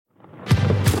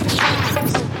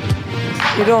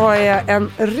Idag har jag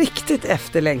en riktigt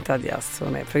efterlängtad gäst.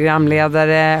 Hon är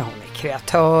programledare, hon är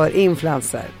kreatör,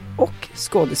 influencer och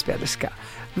skådespelerska.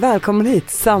 Välkommen hit,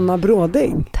 Sanna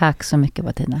Bråding. Tack så mycket,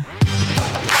 Bettina.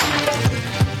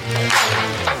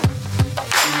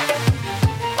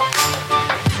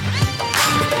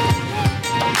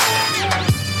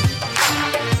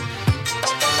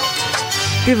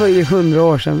 Det var ju 100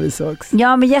 år sedan vi sågs.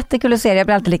 Ja, men jättekul att se dig. Jag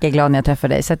blir alltid lika glad när jag träffar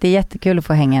dig. Så att det är jättekul att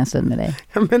få hänga en stund med dig.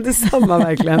 Ja, men det är samma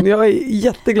verkligen. Jag är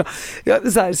jätteglad.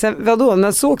 Vadå,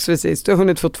 när sågs vi sist? Du har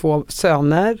hunnit få 2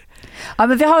 söner. Ja,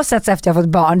 men vi har setts efter jag har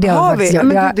fått barn. Det har vi. Men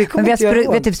vi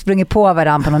har typ sprungit på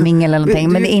varandra på någon mingel eller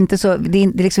någonting. Men det är inte så, det är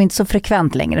liksom inte så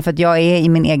frekvent längre. För att jag är i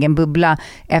min egen bubbla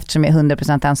eftersom jag är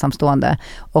 100% ensamstående.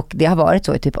 Och det har varit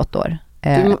så i typ 8 år.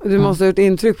 Du måste ha gjort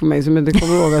intryck på mig som inte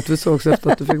kommer ihåg att vi sågs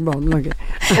efter att du fick barn. Okay.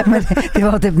 Men det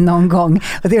var typ någon gång.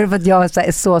 Och det är för att jag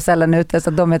är så sällan ute så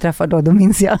att de jag träffar då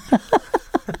minns jag.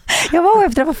 Jag var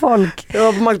och träffade folk. Jag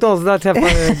var på McDonald's, där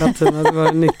träffade jag Bettina. Det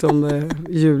var 19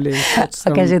 juli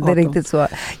 2018. Kanske inte riktigt så.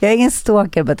 Jag är ingen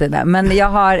stalker, Bettina. Men jag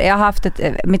har haft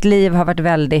mitt liv har varit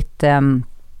väldigt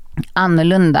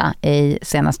annorlunda i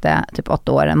senaste typ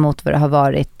 8 åren mot vad det har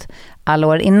varit alla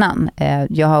år innan.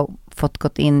 Jag har fått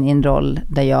gått in i en roll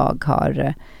där jag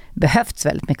har behövts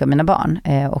väldigt mycket av mina barn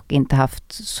och inte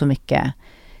haft så mycket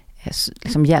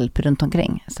liksom hjälp runt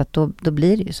omkring. Så att då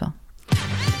blir det ju så.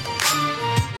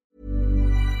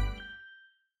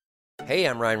 Hey,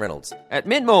 I'm Ryan Reynolds. At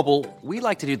Mint Mobile, we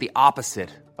like to do the opposite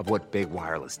of what Big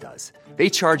Wireless does. They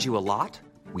charge you a lot,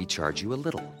 we charge you a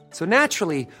little. So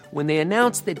naturally, when they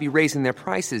announced they'd be raising their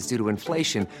prices due to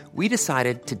inflation, we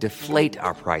decided to deflate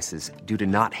our prices due to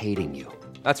not hating you.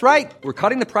 That's right. We're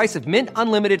cutting the price of Mint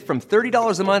Unlimited from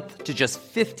 $30 a month to just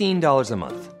 $15 a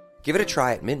month. Give it a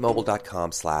try at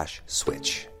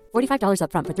mintmobile.com/switch. $45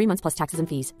 up front for 3 months plus taxes and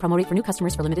fees. Promo rate for new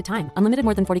customers for limited time. Unlimited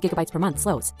more than 40 gigabytes per month.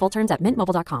 Slows full terms at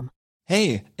mintmobile.com.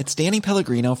 Hey, it's Danny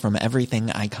Pellegrino from Everything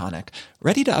Iconic.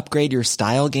 Ready to upgrade your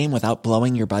style game without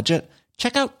blowing your budget?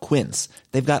 Check out Quince.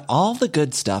 They've got all the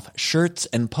good stuff, shirts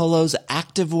and polos,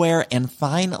 activewear and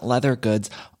fine leather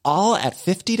goods, all at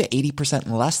 50 to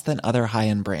 80% less than other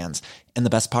high-end brands. And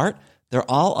the best part?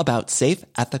 They're all about safe,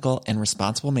 ethical, and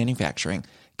responsible manufacturing.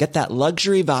 Get that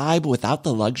luxury vibe without the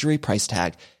luxury price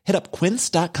tag. Hit up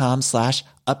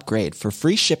quince.com/upgrade for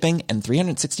free shipping and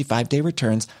 365-day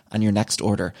returns on your next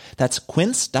order. That's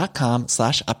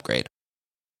quince.com/upgrade.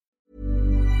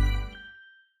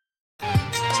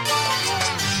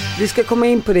 Vi ska komma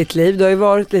in på ditt liv. Du har ju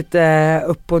varit lite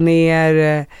upp och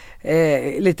ner,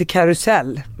 lite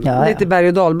karusell. Ja. Lite berg-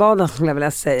 och dalbana skulle jag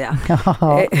vilja säga.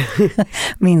 Ja,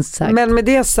 minst sagt. Men med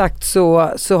det sagt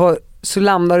så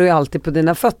landar du ju alltid på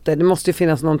dina fötter. Det måste ju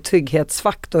finnas någon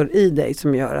trygghetsfaktor i dig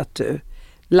som gör att du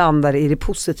landar i det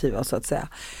positiva så att säga.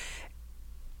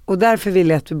 Och därför vill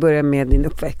jag att du börjar med din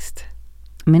uppväxt.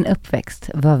 Min uppväxt,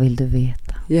 vad vill du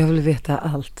veta? Jag vill veta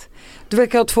allt. Du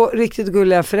verkar ha 2 riktigt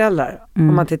gulliga föräldrar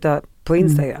om man tittar på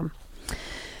Instagram.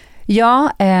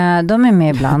 Ja, de är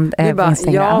med ibland på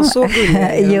Instagram. Ja, så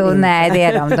gulliga. Jo, nej, det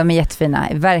är de. De är jättefina.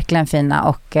 Verkligen fina.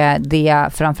 Och det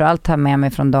jag framförallt har med mig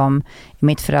från dem i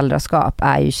mitt föräldraskap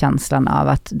är ju känslan av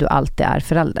att du alltid är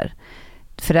förälder.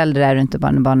 Förälder är du inte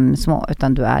bara när barnen är små,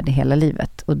 utan du är det hela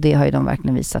livet. Och det har ju de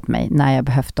verkligen visat mig. När jag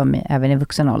behövt dem även i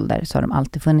vuxen ålder så har de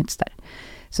alltid funnits där.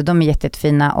 Så de är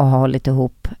jättefina och har hållit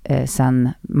ihop sen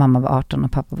mamma var 18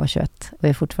 och pappa var 21. Och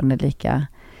är fortfarande lika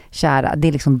kära. Det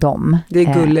är liksom dem. Det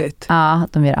är gulligt. Ja,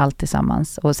 de gör allt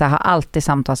tillsammans. Och så har alltid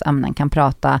samtalsämnen. Kan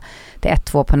prata till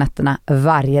 1-2 på nätterna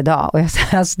varje dag. Och jag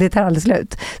säger, alltså, det tar aldrig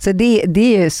slut. Så det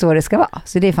är ju så det ska vara.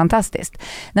 Så det är fantastiskt.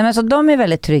 Nej, men så de är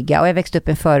väldigt trygga. Och jag växte upp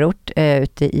i en förort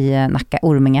ute i Nacka,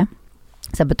 Orminge.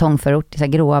 Så betongförort, så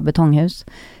gråa betonghus.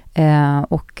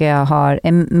 Och jag har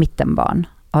en mittenbarn.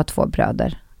 Jag har 2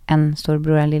 bröder. En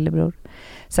storbror och en lillebror.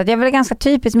 Så att jag var ganska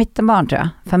typiskt mittenbarn tror jag.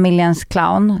 Familjens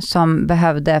clown som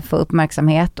behövde få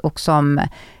uppmärksamhet och som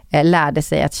lärde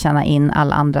sig att känna in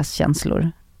alla andras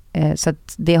känslor. Så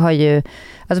att det har ju,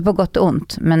 alltså på gott och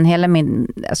ont, men jag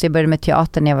började med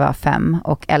teater när jag var 5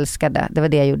 och älskade, det var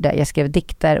det jag gjorde. Jag skrev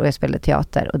dikter och jag spelade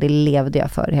teater och det levde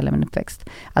jag för hela min uppväxt.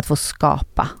 Att få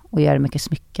skapa och göra mycket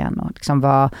smycken och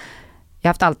liksom jag har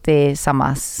haft alltid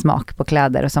samma smak på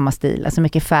kläder och samma stil. Alltså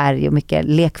mycket färg och mycket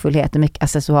lekfullhet och mycket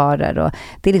accessoarer. Och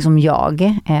det är liksom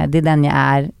jag. Det är den jag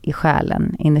är i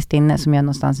själen innerst inne som jag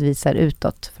någonstans visar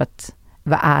utåt för att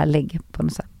vara ärlig på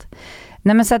något sätt.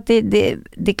 Nej, men så att det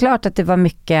är klart att det var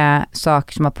mycket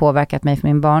saker som har påverkat mig för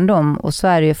min barndom. Och så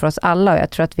är det ju för oss alla. Och jag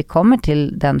tror att vi kommer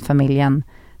till den familjen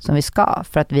som vi ska.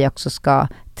 För att vi också ska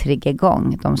trigga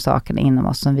igång de sakerna inom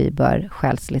oss som vi bör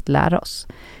själsligt lära oss.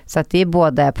 Så att det är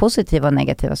både positiva och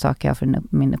negativa saker jag har för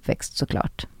min uppväxt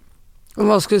såklart. Och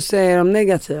vad skulle du säga om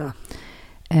negativa?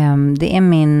 Det är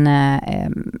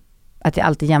att jag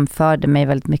alltid jämförde mig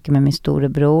väldigt mycket med min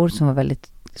storebror som var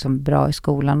väldigt liksom, bra i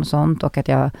skolan och sånt, och att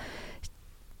jag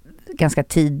ganska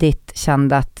tidigt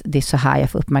kände att det är så här jag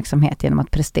får uppmärksamhet genom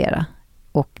att prestera.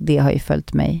 Och det har ju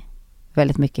följt mig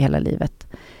väldigt mycket hela livet.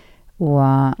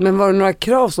 Men var det några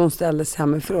krav som ställdes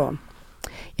hemifrån?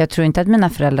 Jag tror inte att mina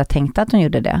föräldrar tänkte att de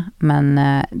gjorde det. Men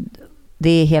det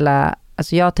är hela...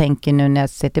 Alltså jag tänker nu när jag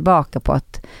ser tillbaka på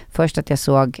att först att jag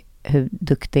såg hur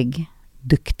duktig,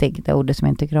 det ordet som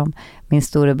jag inte tycker om, min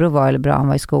storebror var eller bra, han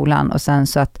var i skolan. Och sen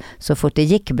så att så fort det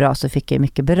gick bra så fick jag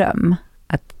mycket beröm.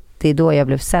 Att det är då jag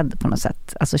blev sedd på något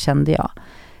sätt. Alltså kände jag.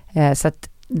 Så att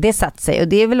det satt sig. Och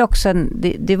det är väl också,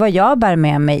 det är vad jag bär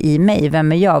med mig i mig.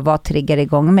 Vem är jag? Vad triggar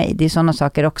igång mig? Det är sådana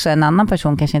saker också. En annan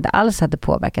person kanske inte alls hade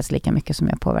påverkats lika mycket som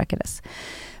jag påverkades.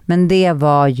 Men det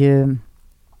var ju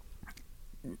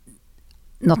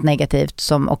något negativt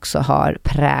som också har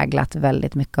präglat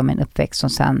väldigt mycket av min uppväxt, som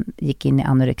sen gick in i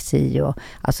anorexi och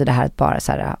alltså det här att bara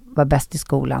så här, vara bäst i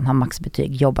skolan, ha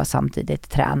maxbetyg, jobba samtidigt,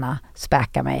 träna,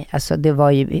 späka mig. Alltså det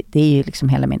är ju liksom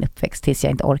hela min uppväxt tills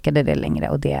jag inte orkade det längre,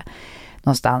 och det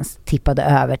någonstans tippade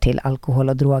över till alkohol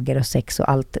och droger och sex och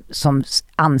allt som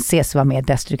anses vara mer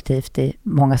destruktivt i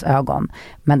mångas ögon.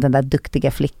 Men den där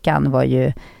duktiga flickan var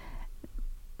ju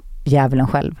djävulen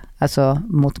själv, alltså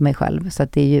mot mig själv, så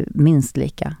att det är ju minst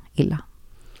lika illa.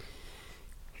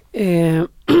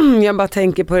 Jag bara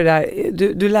tänker på det där,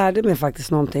 du lärde mig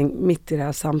faktiskt någonting mitt i det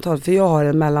här samtalet, för jag har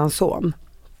en mellanson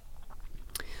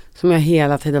som jag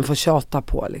hela tiden får tjata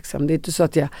på liksom. Det är inte så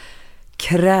att jag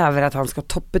kräver att han ska ha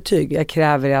toppbetyg, jag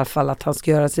kräver i alla fall att han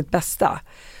ska göra sitt bästa.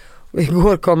 Och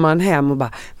igår kom han hem och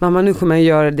bara, mamma, nu kommer jag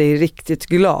göra dig riktigt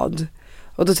glad.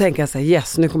 Och då tänker jag så här,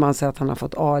 yes, nu kommer han säga att han har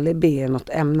fått A eller B i något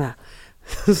ämne.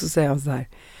 Så säger han så här,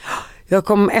 jag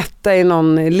kom etta i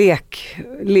någon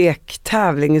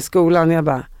lektävling i skolan. Jag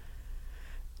bara,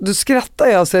 då skrattar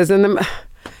jag och säger så här,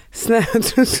 snälla, jag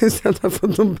tror att jag har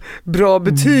fått någon bra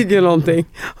betyg eller någonting.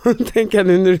 Och då tänker jag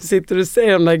nu när du sitter och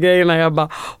säger de där grejerna, jag bara,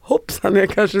 hoppsan, jag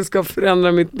kanske ska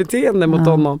förändra mitt beteende mot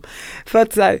honom. För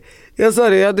att så här, jag sa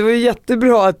det, det var ju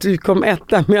jättebra att du kom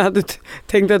etta, men jag hade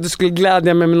tänkt att du skulle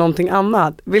glädja mig med någonting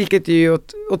annat. Vilket är ju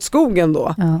åt skogen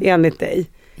då, enligt dig.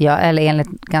 Ja, eller enligt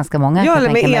ganska många. Ja,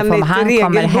 eller med enligt han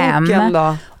kommer hem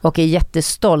då och är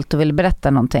jättestolt och vill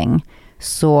berätta någonting,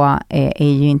 så är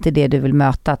ju inte det du vill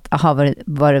möta att, aha,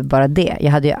 var det bara det?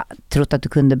 Jag hade ju trott att du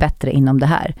kunde bättre inom det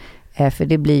här. För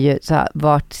det blir ju så här,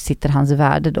 vart sitter hans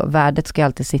värde då? Värdet ska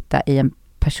alltid sitta i en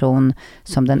person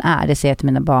som den är. Det säger jag till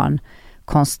mina barn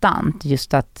konstant,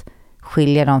 just att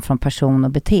skilja dem från person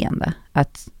och beteende.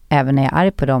 Att även när jag är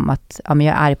arg på dem, att ja, men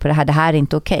jag är arg på det här är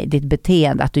inte okej. Ditt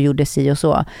beteende, att du gjorde si och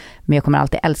så. Men jag kommer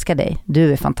alltid älska dig.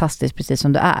 Du är fantastisk precis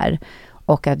som du är.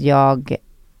 Och att jag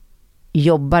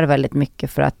jobbar väldigt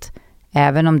mycket för att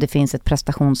även om det finns ett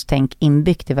prestationstänk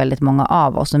inbyggt i väldigt många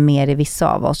av oss och mer i vissa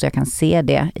av oss, och jag kan se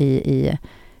det i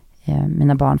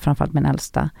mina barn, framförallt min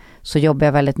äldsta, så jobbar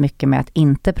jag väldigt mycket med att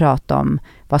inte prata om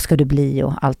vad ska du bli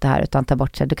och allt det här, utan ta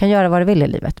bort sig. Du kan göra vad du vill i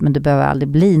livet, men du behöver aldrig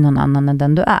bli någon annan än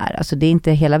den du är. Alltså det är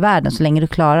inte hela världen, så länge du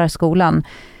klarar skolan.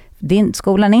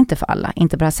 Skolan är inte för alla,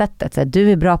 inte på det här sättet. Så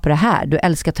du är bra på det här, du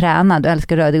älskar träna, du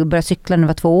älskar röra, du börjar cykla när du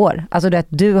var 2 år. Alltså det att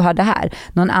du har det här,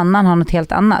 någon annan har något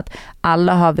helt annat.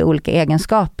 Alla har vi olika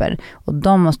egenskaper och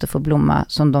de måste få blomma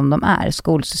som de är.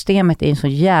 Skolsystemet är en så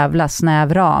jävla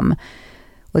snäv ram.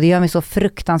 Och det gör mig så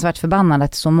fruktansvärt förbannad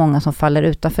att det är så många som faller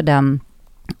utanför den,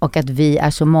 och att vi är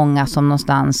så många som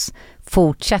någonstans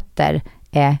fortsätter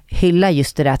hylla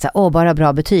just det där att säga, bara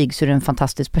bra betyg så är du en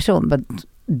fantastisk person.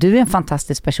 Du är en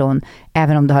fantastisk person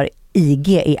även om du har IG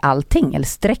i allting eller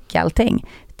streck i allting.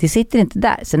 Det sitter inte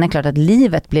där. Sen är det klart att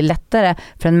livet blir lättare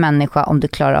för en människa om du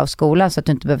klarar av skolan så att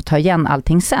du inte behöver ta igen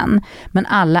allting sen. Men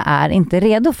alla är inte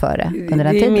redo för det under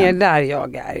den tiden. Det är mer där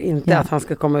jag är. Inte att han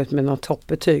ska komma ut med något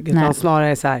toppbetyg, utan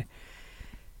snarare så här,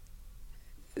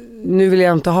 nu vill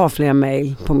jag inte ha fler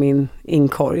mejl på min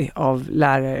inkorg av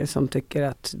lärare som tycker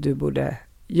att du borde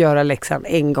göra läxan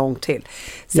en gång till.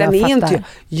 Sen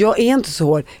jag är inte så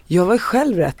hård. Jag var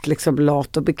själv rätt liksom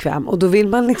lat och bekväm, och då vill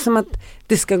man liksom att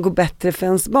det ska gå bättre för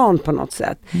ens barn på något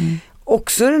sätt.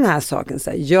 Också den här saken, så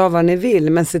här, gör vad ni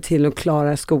vill, men se till att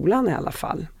klara skolan i alla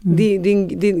fall. Det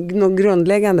är något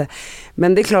grundläggande.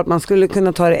 Men det är klart man skulle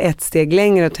kunna ta det ett steg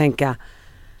längre och tänka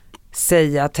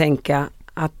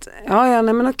att nej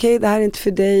men okej, det här är inte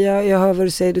för dig, jag hör vad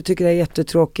du säger, du tycker det är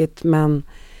jättetråkigt, men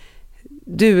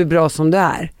du är bra som du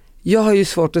är. Jag har ju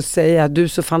svårt att säga du är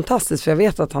så fantastisk, för jag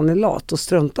vet att han är lat och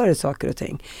struntar i saker och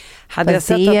ting. Hade jag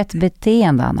sett det är ju ett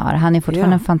beteende han har. Han är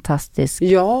fortfarande en fantastisk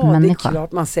människa. Ja, det är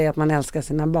klart man säger att man älskar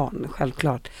sina barn,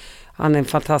 självklart. Han är en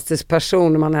fantastisk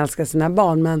person och man älskar sina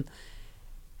barn, men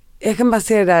jag kan bara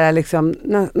se det där liksom,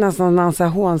 nästan när han så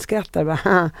här hånskrattar.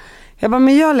 Jag bara,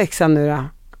 men gör läxan nu då.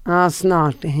 Ja,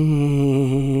 snart.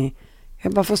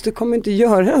 Jag bara, fast du kommer inte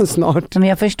göra den snart. Men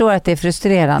jag förstår att det är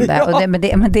frustrerande. Ja. Och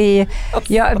men det är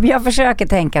jag försöker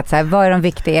tänka att så här, vad är de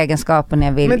viktiga egenskaperna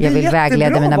jag vill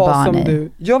vägleda mina barn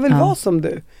i. Jag vill vara som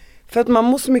du. För att man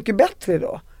mår så mycket bättre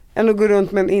då. Än att gå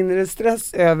runt med en inre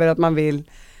stress över att man vill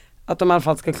att de i alla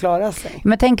fall ska klara sig.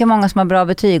 Men tänk många som har bra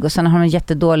betyg och sen har de en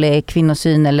jättedålig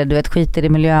kvinnosyn eller du vet skiter i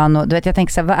miljön och du vet, jag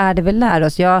tänker så här, vad är det vi lär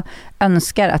oss? Jag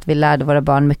önskar att vi lärde våra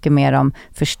barn mycket mer om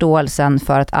förståelsen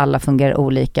för att alla fungerar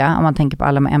olika. Om man tänker på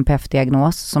alla med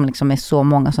NPF-diagnos som liksom är så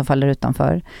många som faller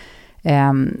utanför.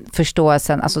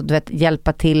 Förståelsen, alltså du vet,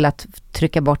 hjälpa till att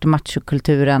trycka bort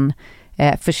machokulturen.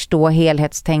 Förstå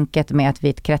helhetstänket med att vi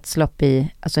är ett kretslopp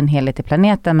i, alltså en helhet i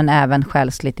planeten, men även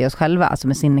själsligt i oss själva, alltså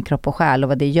med sinne, kropp och själ och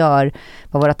vad det gör,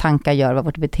 vad våra tankar gör, vad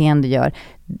vårt beteende gör.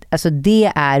 Alltså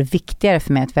det är viktigare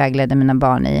för mig att vägleda mina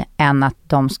barn i än att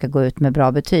de ska gå ut med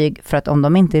bra betyg, för att om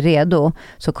de inte är redo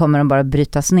så kommer de bara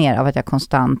brytas ner av att jag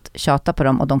konstant tjatar på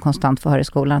dem och de konstant får höra i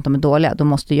skolan att de är dåliga. Då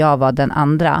måste jag vara den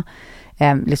andra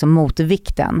liksom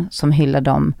motvikten som hyllar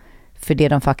dem för det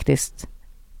de faktiskt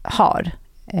har.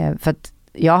 För att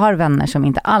jag har vänner som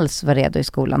inte alls var redo i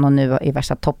skolan och nu är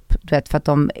värsta topp, du vet, för att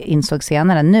de insåg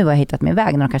senare, nu har jag hittat min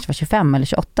väg när de kanske var 25 eller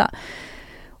 28.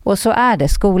 Och så är det,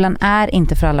 skolan är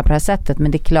inte för alla på det här sättet,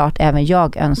 men det är klart även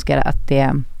jag önskar att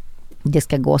det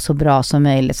ska gå så bra som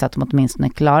möjligt så att de åtminstone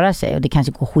klarar sig, och det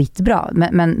kanske går skitbra,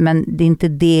 men det är inte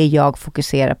det jag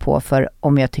fokuserar på för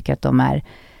om jag tycker att de är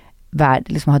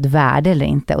liksom har ett värde eller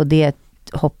inte, och det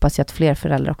hoppas jag att fler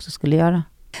föräldrar också skulle göra.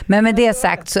 Men med det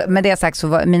sagt så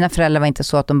var mina föräldrar var inte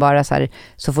så att de bara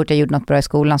så fort jag gjorde något bra i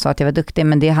skolan sa att jag var duktig,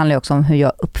 men det handlar ju också om hur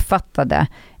jag uppfattade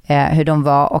hur de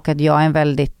var, och att jag är en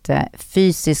väldigt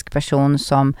fysisk person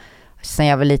som sen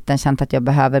jag var liten känt att jag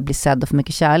behöver bli sedd och för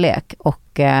mycket kärlek,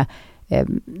 och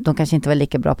de kanske inte var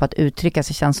lika bra på att uttrycka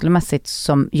sig känslomässigt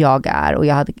som jag är, och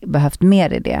jag hade behövt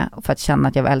mer i det för att känna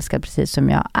att jag var älskad precis som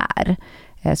jag är.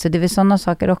 Så det är väl sådana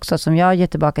saker också som jag ger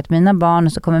tillbaka till mina barn,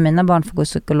 och så kommer mina barn få gå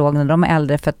psykolog när de är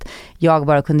äldre för att jag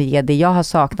bara kunde ge det jag har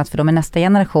saknat för de är nästa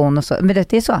generation. Och så. Men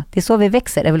det är så vi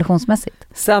växer evolutionsmässigt.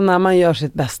 Sen när man gör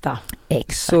sitt bästa.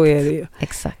 Exakt. Så är det ju.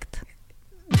 Exakt.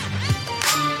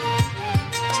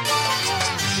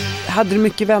 Hade du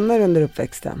mycket vänner under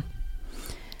uppväxten?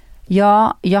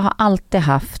 Ja, jag har alltid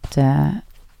haft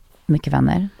mycket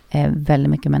vänner. Väldigt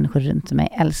mycket människor runt mig.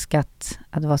 Älskat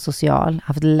att vara social.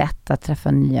 Haft lätt att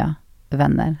träffa nya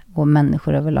vänner och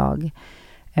människor överlag.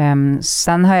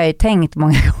 Sen har jag ju tänkt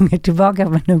många gånger tillbaka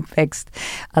på min uppväxt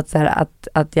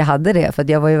att jag hade det. För att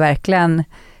jag var ju verkligen...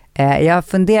 jag har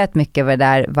funderat mycket över det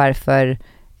där, varför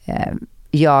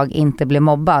jag inte blev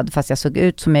mobbad fast jag såg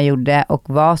ut som jag gjorde och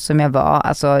var som jag var.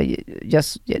 Alltså,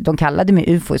 de kallade mig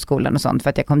UFO i skolan och sånt för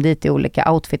att jag kom dit i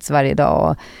olika outfits varje dag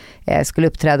och skulle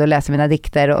uppträda och läsa mina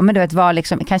dikter. Men du vet, var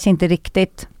liksom kanske inte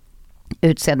riktigt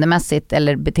utseendemässigt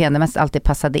eller beteendemässigt alltid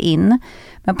passade in.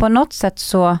 Men på något sätt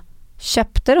så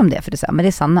köpte de det för det så här, men det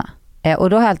är Sanna. Och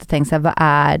då har jag alltid tänkt så här,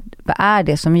 vad är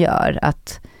det som gör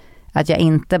att jag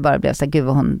inte bara blev så här, gud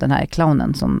vad hon, den här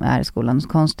clownen som är i skolan så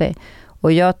konstig.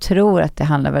 Och jag tror att det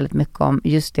handlar väldigt mycket om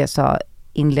just det jag sa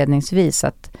inledningsvis,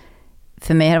 att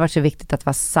för mig har det varit så viktigt att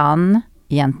vara sann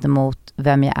gentemot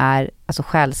vem jag är, alltså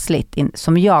själsligt,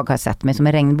 som jag har sett mig som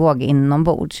en regnbåge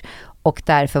inombords, och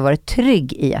därför var det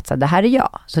trygg i att så, det här är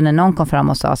jag. Så när någon kom fram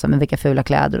och sa så, men vilka fula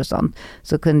kläder och sånt,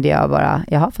 så kunde jag bara,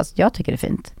 jaha, fast jag tycker det är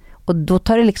fint. Och då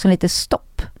tar det liksom lite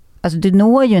stopp. Alltså du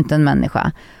når ju inte en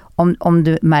människa om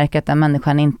du märker att den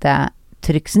människan inte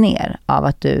trycks ner av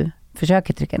att du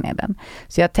försöker trycka ner den.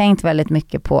 Så jag har tänkt väldigt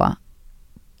mycket på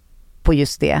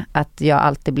just det, att jag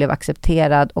alltid blev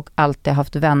accepterad och alltid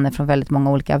haft vänner från väldigt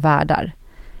många olika världar.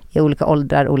 I olika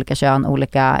åldrar, olika kön,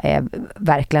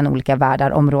 verkligen olika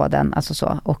världar, områden, alltså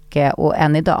så. Och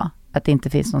än idag, att det inte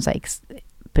finns någon så här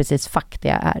precis fack det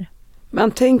jag är.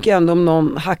 Man tänker ändå om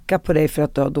någon hackar på dig för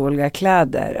att du har dåliga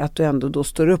kläder, att du ändå då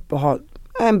står upp och har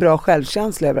en bra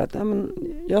självkänsla över att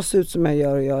jag ser ut som jag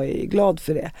gör och jag är glad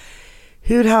för det.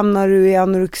 Hur hamnar du i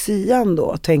anorexian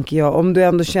då, tänker jag, om du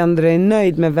ändå kände dig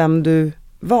nöjd med vem du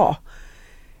var?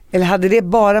 Eller hade det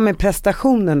bara med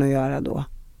prestationen att göra då?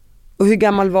 Och hur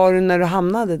gammal var du när du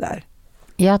hamnade där?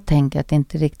 Jag tänker att det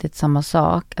inte är riktigt samma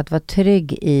sak. Att vara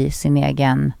trygg i sin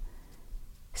egen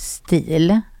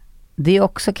stil det är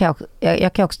också,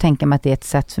 jag kan också tänka mig att det är ett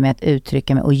sätt för mig att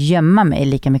uttrycka mig och gömma mig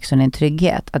lika mycket som en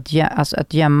trygghet.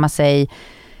 Att gömma sig,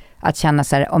 att känna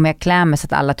så här, om jag klär mig så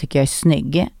att alla tycker jag är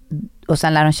snygg och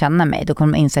sen lär de känna mig, då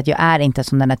kommer de inse att jag är inte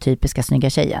som den där typiska snygga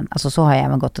tjejen. Alltså så har jag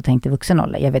även gått och tänkt i vuxen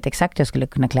ålder. Jag vet exakt hur jag skulle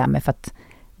kunna klä mig för att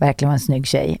verkligen vara en snygg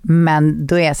tjej. Men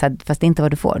då är jag så här, fast det är inte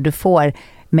vad du får. Du får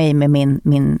mig med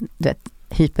min du vet,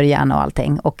 hyperhjärna och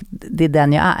allting. Och det är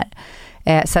den jag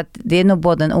är. Så att det är nog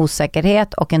både en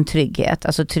osäkerhet och en trygghet.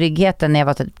 Alltså tryggheten när jag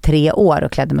var typ 3 år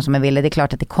och klädde mig som jag ville. Det är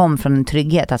klart att det kom från en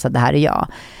trygghet. Alltså det här är jag.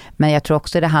 Men jag tror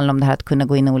också det handlar om det här att kunna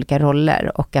gå in i olika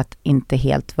roller. Och att inte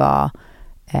helt vara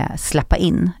släppa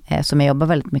in. Som jag jobbar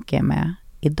väldigt mycket med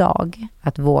idag.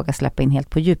 Att våga släppa in helt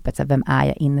på djupet. Så vem är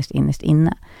jag innerst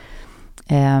inne?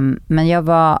 Men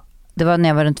det var när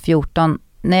jag var runt 14.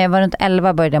 När jag var runt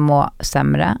 11 började jag må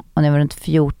sämre. Och när jag var runt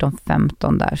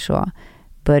 14-15 där så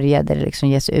började det liksom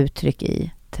ge sig uttryck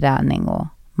i träning och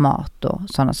mat och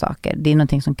sådana saker. Det är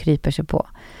någonting som kryper sig på.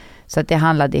 Så att det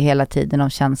handlade hela tiden om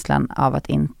känslan av att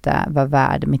inte vara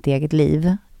värd mitt eget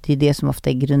liv. Det är det som ofta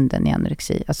är grunden i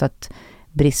anorexi. Alltså att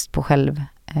brist på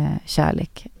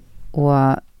självkärlek.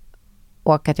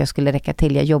 Och att jag skulle räcka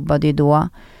till. Jag jobbade ju då.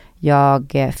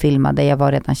 Jag filmade, jag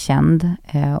var redan känd.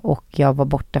 Och jag var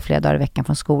borta flera dagar i veckan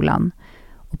från skolan.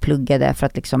 Och pluggade för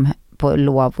att liksom på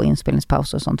lov och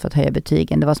inspelningspaus och sånt för att höja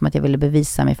betygen. Det var som att jag ville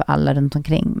bevisa mig för alla runt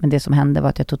omkring. Men det som hände var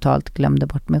att jag totalt glömde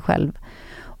bort mig själv.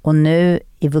 Och nu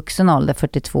i vuxen ålder,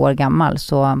 42 år gammal,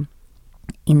 så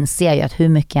inser jag att hur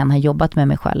mycket jag än har jobbat med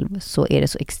mig själv så är det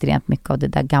så extremt mycket av det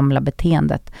där gamla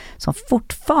beteendet som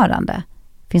fortfarande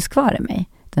finns kvar i mig.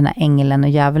 Den här ängeln och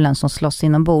djävulen som slåss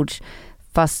inombords.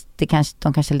 Fast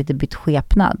de kanske är lite bytt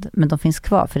skepnad. Men de finns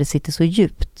kvar för det sitter så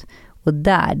djupt. Och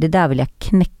det där vill jag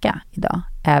knäcka idag.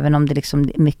 Även om det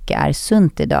liksom mycket är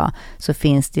sunt idag så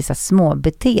finns det så små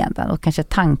beteenden och kanske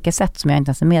tankesätt som jag inte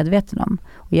ens är medveten om.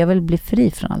 Och jag vill bli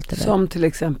fri från allt det där. Som till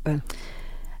exempel?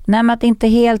 Nej, men att inte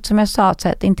helt, som jag sa,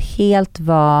 att inte helt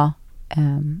vara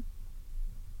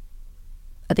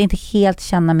att inte helt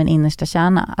känna min innersta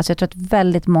kärna. Alltså jag tror att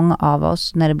väldigt många av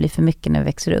oss, när det blir för mycket när vi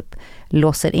växer upp,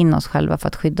 låser in oss själva för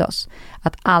att skydda oss.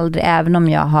 Att aldrig, även om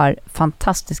jag har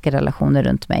fantastiska relationer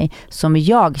runt mig som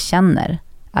jag känner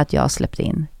att jag har släppt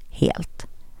in helt,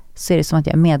 så är det som att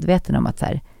jag är medveten om att så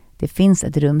här, det finns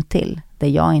ett rum till där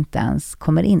jag inte ens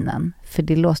kommer in än. För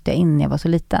det låste jag in när jag var så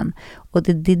liten. Och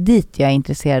det är dit jag är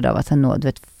intresserad av att nå, du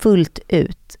vet, fullt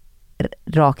ut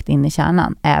rakt in i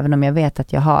kärnan. Även om jag vet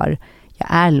att jag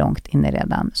är långt inne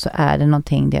redan, så är det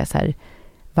någonting där jag så här,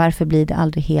 varför blir det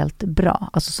aldrig helt bra?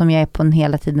 Alltså som jag är på en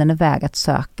hela tiden väg att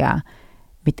söka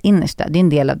mitt innersta. Det är en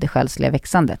del av det själsliga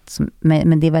växandet.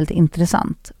 Men det är väldigt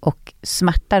intressant och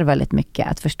smärtar väldigt mycket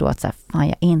att förstå att så här, fan,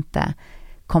 jag är inte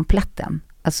komplett än.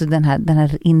 Alltså den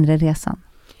här inre resan.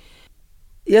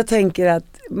 Jag tänker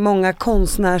att många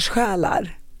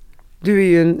konstnärssjälar, du är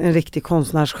ju en riktig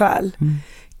konstnärssjäl,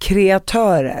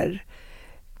 kreatörer,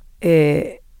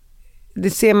 det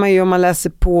ser man ju om man läser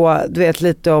på, du vet,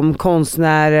 lite om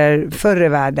konstnärer förr i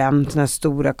världen, såna här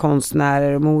stora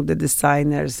konstnärer,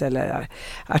 modedesigners eller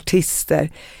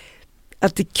artister,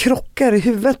 att det krockar i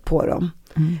huvudet på dem.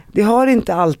 Det har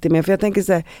inte alltid med, för jag tänker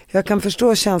så här, jag kan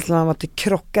förstå känslan av att det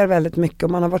krockar väldigt mycket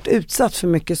om man har varit utsatt för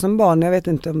mycket som barn. Jag vet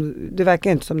inte om, det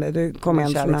verkar inte som det, du kommer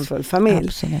en kärleksfull familj.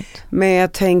 Absolut. Men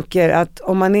jag tänker att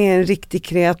om man är en riktig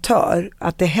kreatör,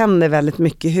 att det händer väldigt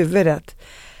mycket i huvudet.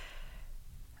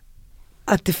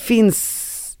 Att det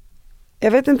finns,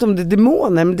 jag vet inte om det är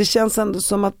demoner, men det känns ändå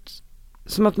som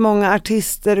att många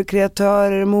artister och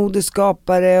kreatörer och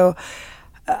modeskapare och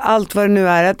allt vad det nu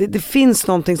är, att det finns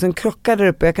någonting som krockar där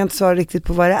uppe. Jag kan inte svara riktigt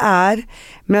på vad det är,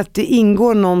 men att det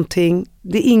ingår någonting,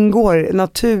 det ingår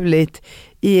naturligt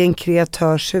i en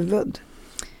kreatörs huvud.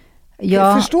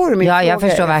 Ja, förstår du min fråga? Jag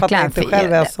förstår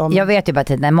verkligen. Jag vet ju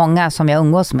bara att många som jag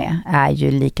umgås med är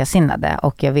ju likasinnade,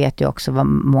 och jag vet ju också vad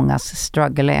mångas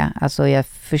struggle är. Alltså jag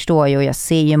förstår ju, och jag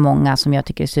ser ju många som jag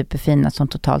tycker är superfina som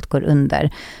totalt går under,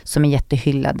 som är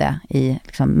jättehyllade i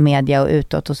liksom media och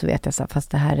utåt, och så vet jag så,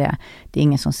 fast det är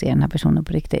ingen som ser den här personen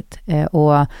på riktigt.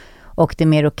 Och det är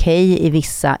mer okej i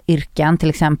vissa yrken, till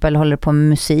exempel håller på med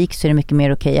musik, så är det mycket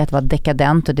mer okej att vara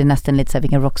dekadent, och det är nästan lite så här,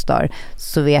 vilken rockstar.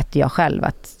 Så vet jag själv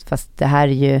att fast det här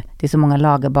det är så många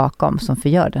lager bakom som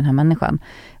förgör den här människan.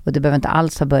 Och det behöver inte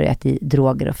alls ha börjat i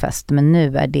droger och fest, men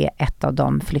nu är det ett av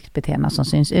de flyktbeteenden som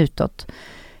syns utåt.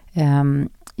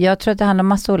 Jag tror att det handlar om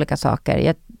massa olika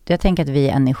saker. Jag tänker att vi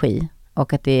är energi,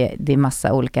 och att det är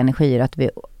massa olika energier, att vi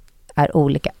är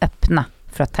olika öppna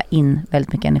för att ta in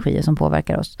väldigt mycket energier som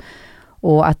påverkar oss.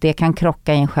 Och att det kan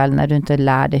krocka i en själv när du inte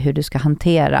lär dig hur du ska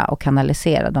hantera och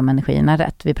kanalisera de energierna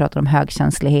rätt. Vi pratar om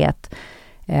högkänslighet,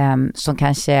 som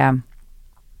kanske,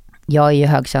 jag är ju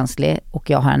högkänslig och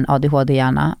jag har en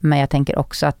ADHD-hjärna, men jag tänker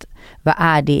också att vad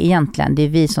är det egentligen? Det är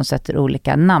vi som sätter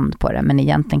olika namn på det, men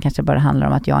egentligen kanske det bara handlar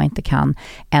om att jag inte kan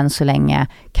än så länge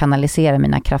kanalisera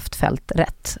mina kraftfält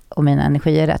rätt och mina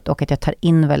energier rätt, och att jag tar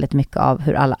in väldigt mycket av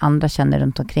hur alla andra känner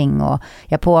runt omkring, och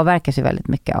jag påverkas ju väldigt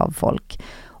mycket av folk.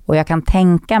 Och jag kan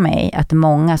tänka mig att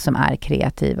många som är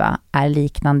kreativa är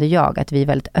liknande jag, att vi är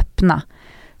väldigt öppna.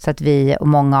 Så att vi, och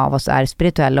många av oss är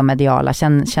spirituella och mediala,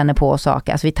 känner på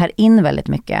saker. Alltså vi tar in väldigt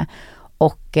mycket.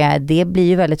 Och det blir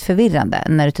ju väldigt förvirrande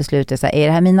när det till slut är så här, är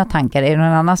det här mina tankar? Är det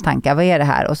någon annans tankar? Vad är det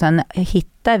här? Och sen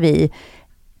hittar vi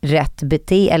rätt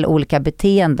eller olika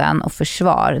beteenden och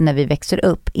försvar när vi växer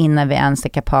upp, innan vi ens är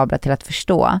kapabla till att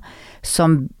förstå,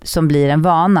 som blir en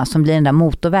vana, som blir den där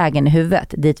motorvägen i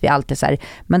huvudet dit vi alltid så här,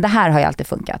 men det här har ju alltid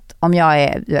funkat. Om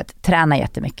jag tränar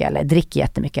jättemycket eller dricker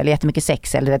jättemycket eller jättemycket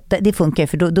sex, eller det funkar ju,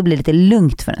 för då blir det lite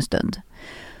lugnt för en stund.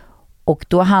 Och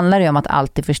då handlar det om att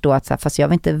alltid förstå att så här, fast jag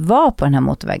vill inte vara på den här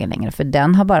motorvägen längre, för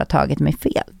den har bara tagit mig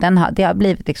fel. Det har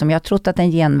blivit liksom, jag har trott att det är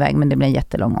en genväg, men det blir en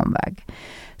jättelång omväg.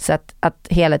 Så att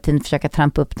hela tiden försöka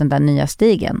trampa upp den där nya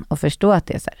stigen och förstå att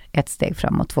det är så här, 1 steg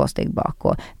fram och 2 steg bak.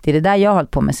 Och det är det där jag har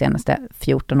hållit på med senaste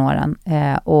 14 åren.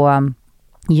 Och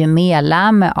ju mer jag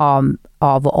lär mig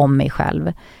av och om mig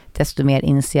själv, desto mer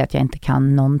inser jag att jag inte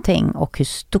kan någonting, och hur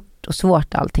stort och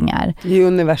svårt allting är. Det är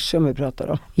universum vi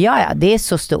pratar om. Ja, det är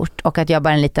så stort, och att jag bara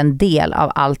är en liten del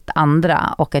av allt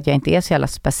andra, och att jag inte är så jävla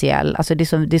speciell. Alltså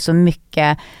det är så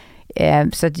mycket.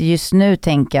 Så att just nu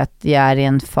tänker jag att jag är i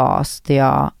en fas där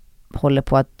jag håller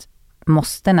på att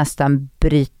måste nästan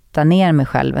bryta ner mig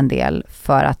själv en del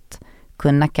för att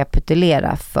kunna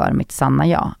kapitulera för mitt sanna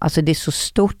jag. Alltså det är så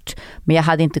stort, men jag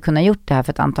hade inte kunnat gjort det här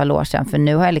för ett antal år sedan, för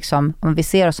nu har jag liksom, om vi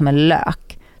ser oss som en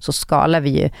lök, så skalar vi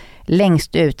ju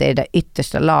längst ut i det där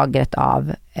yttersta lagret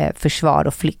av försvar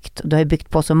och flykt. Du har ju byggt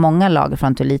på så många lager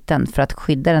från du är liten för att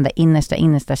skydda den där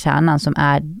innersta kärnan som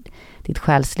är ditt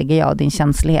själsliga jag, din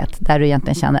känslighet, där du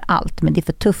egentligen känner allt. Men det är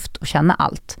för tufft att känna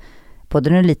allt, både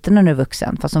när du är liten och när du är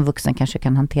vuxen, fast som vuxen kanske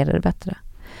kan hantera det bättre.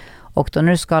 Och då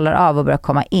när du skalar av och börjar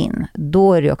komma in,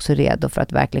 då är du också redo för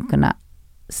att verkligen kunna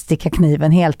sticka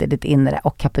kniven helt i ditt inre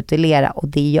och kapitulera, och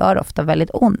det gör ofta väldigt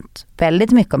ont.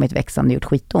 Väldigt mycket av mitt växande gjort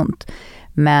skitont,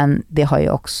 men det har ju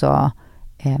också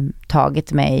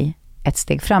tagit mig ett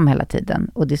steg fram hela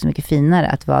tiden, och det är så mycket finare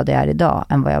att vara det är idag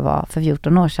än vad jag var för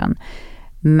 14 år sedan.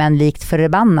 Men likt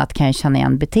förbannat kan jag känna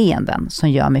igen beteenden som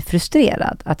gör mig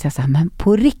frustrerad, att jag säger, men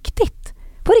på riktigt,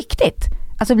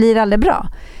 alltså blir det aldrig bra.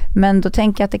 Men då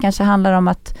tänker jag att det kanske handlar om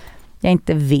att jag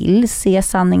inte vill se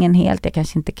sanningen helt. Jag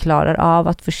kanske inte klarar av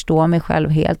att förstå mig själv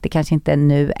helt. Det kanske inte är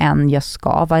nu än jag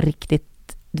ska vara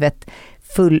riktigt,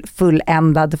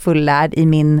 fulländad, fullärd i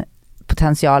min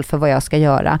potential för vad jag ska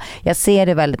göra. Jag ser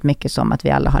det väldigt mycket som att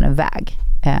vi alla har en väg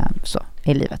så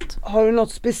i livet. Har du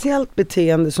något speciellt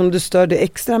beteende som du stör dig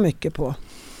extra mycket på?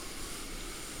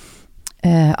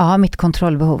 Ja, mitt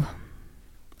kontrollbehov.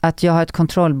 Att jag har ett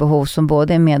kontrollbehov som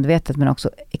både är medvetet men också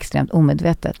extremt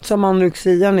omedvetet. Som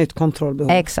anorexia, nytt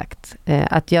kontrollbehov. Exakt.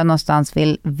 Att jag någonstans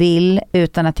vill,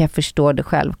 utan att jag förstår det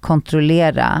själv,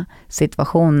 kontrollera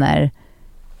situationer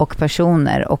och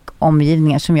personer och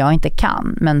omgivningar som jag inte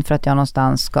kan. Men för att jag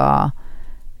någonstans ska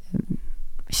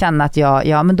känna att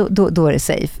men då är det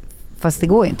safe. Fast det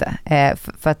går inte.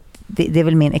 För att det är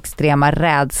väl min extrema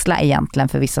rädsla egentligen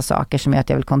för vissa saker som gör att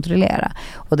jag vill kontrollera.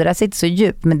 Och det där sitter så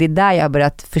djupt, men det är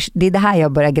det här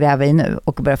jag börjar gräva i nu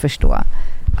och börjar förstå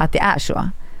att det är så.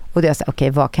 Och då är jag så okej,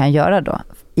 vad kan jag göra då?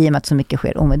 I och med att så mycket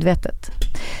sker omedvetet.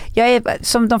 Jag är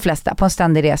som de flesta på en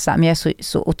ständig resa, men jag är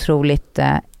så otroligt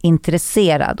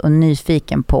intresserad och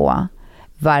nyfiken på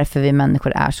varför vi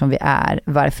människor är som vi är,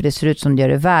 varför det ser ut som det gör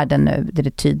i världen nu, där det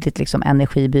är tydligt liksom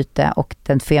energibyte och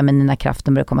den feminina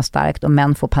kraften börjar komma starkt och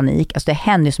män får panik. Alltså det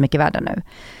händer ju så mycket i världen nu.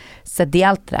 Så det är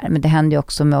allt det där, men det händer ju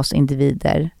också med oss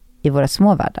individer i våra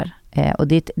små världar. Och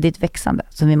det är ett växande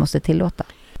som vi måste tillåta.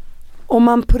 Om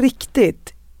man på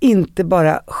riktigt inte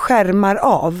bara skärmar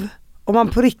av, om man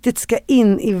på riktigt ska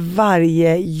in i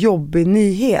varje jobbig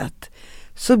nyhet,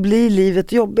 så blir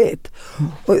livet jobbigt.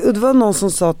 Och det var någon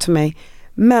som sa till mig,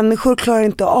 människor klarar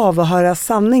inte av att höra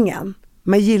sanningen.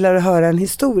 Man gillar att höra en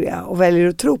historia och väljer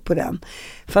att tro på den.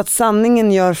 För att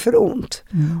sanningen gör för ont.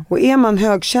 Och är man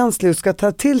högkänslig och ska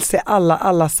ta till sig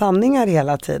alla sanningar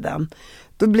hela tiden,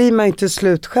 då blir man ju till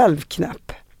slut själv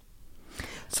knäpp.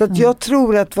 Så att jag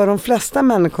tror att vad de flesta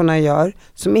människorna gör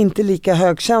som inte är lika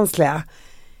högkänsliga,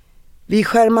 vi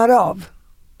skärmar av.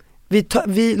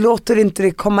 Vi låter inte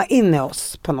det komma in i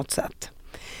oss på något sätt.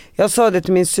 Jag sa det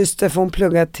till min syster, för hon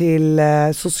pluggar till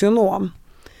socionom.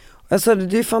 Jag sa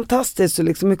det är fantastiskt, och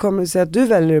liksom, hur kommer det sig att du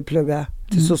väljer att plugga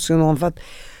till socionom. För att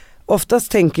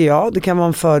oftast tänker jag, det kan vara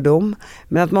en fördom,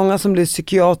 men att många som blir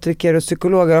psykiatriker och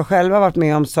psykologer har själva varit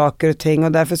med om saker och ting,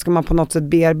 och därför ska man på något sätt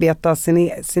bearbeta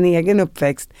sin egen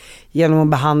uppväxt genom att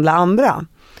behandla andra.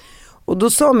 Och då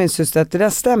sa min syster att det där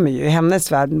stämmer ju i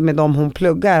hennes värld med de hon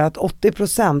pluggar, att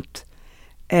 80%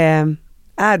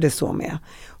 är det så med.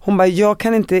 Hon bara, jag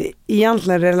kan inte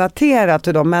egentligen relatera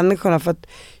till de människorna, för att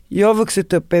jag har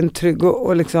vuxit upp i en trygg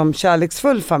och liksom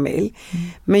kärleksfull familj.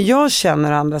 Men jag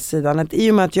känner å andra sidan att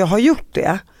i och med att jag har gjort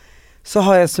det, så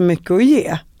har jag så mycket att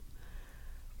ge.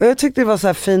 Och jag tyckte det var så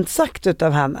här fint sagt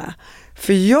utav henne.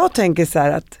 För jag tänker så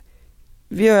här att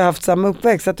vi har haft samma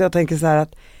uppväxt, att jag tänker så här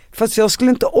att fast jag skulle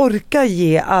inte orka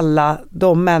ge alla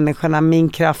de människorna min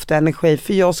kraft och energi,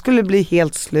 för jag skulle bli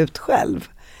helt slut själv.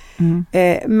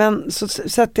 Men så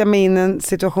sätter jag mig in i en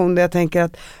situation där jag tänker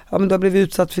att ja, men då blir vi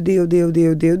utsatt för det och det och det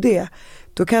och det och det.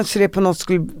 Då kanske det på något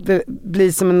skulle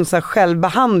bli som en så här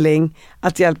självbehandling,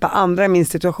 att hjälpa andra i min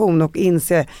situation och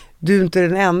inse, du är inte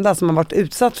den enda som har varit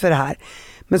utsatt för det här.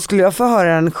 Men skulle jag få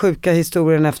höra den sjuka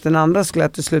historien efter den andra, skulle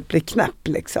jag till slut bli knäpp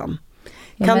liksom.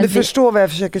 Kan du förstå vad jag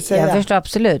försöker säga? Jag förstår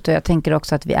absolut, och jag tänker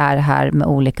också att vi är här med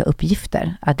olika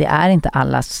uppgifter. Att det är inte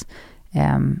allas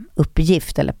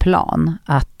uppgift eller plan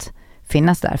att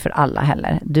finnas där för alla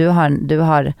heller. Du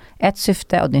har ett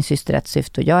syfte och din syster ett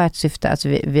syfte och jag har ett syfte. Alltså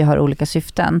vi har olika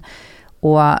syften.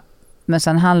 Men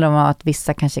sen handlar det om att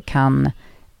vissa kanske kan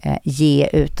ge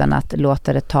utan att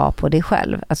låta det ta på dig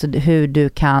själv. Alltså hur du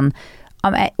kan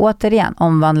återigen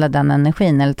omvandla den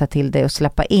energin eller ta till dig och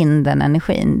släppa in den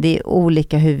energin. Det är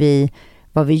olika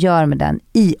vad vi gör med den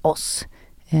i oss.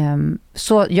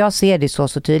 Så jag ser det så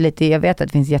tydligt. Jag vet att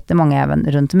det finns jättemånga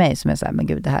även runt mig som är så här, men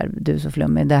gud, det här, du är så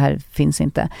flummig, det här finns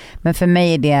inte. Men för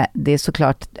mig är det är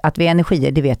såklart att vi är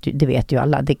energier, det vet ju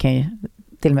alla. Det kan ju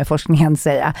till och med forskningen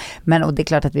säga. Och det är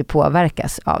klart att vi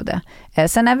påverkas av det.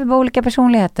 Sen är vi bara olika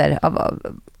personligheter av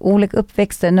olika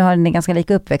uppväxter. Nu har ni ganska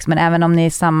lika uppväxt, men även om ni är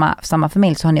samma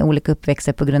familj så har ni olika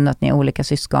uppväxter på grund av att ni är olika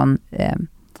syskon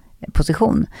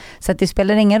position. Så att det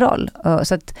spelar ingen roll.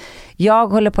 Så att jag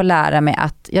håller på att lära mig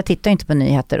att jag tittar inte på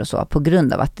nyheter och så på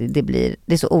grund av att det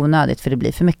är så onödigt, för det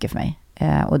blir för mycket för mig.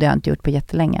 Och det har jag inte gjort på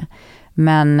jättelänge.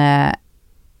 Men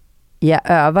jag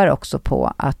övar också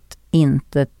på att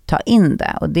inte ta in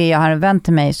det. Och det jag har en vän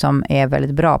till mig som är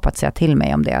väldigt bra på att säga till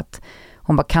mig om det, att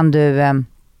hon bara, kan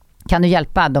du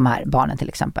hjälpa de här barnen till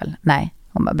exempel? Nej.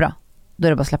 Hon bara, bra. Då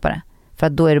är det bara att släppa det. För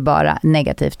att då är det bara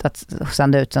negativt att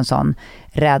sända ut en sån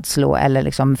rädsla eller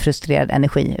liksom frustrerad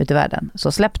energi ut i världen.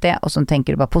 Så släpp det, och så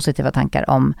tänker du bara positiva tankar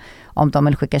om de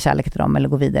vill skicka kärlek till dem eller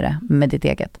gå vidare med ditt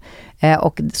eget.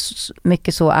 Och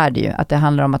mycket så är det ju, att det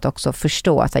handlar om att också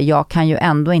förstå att jag kan ju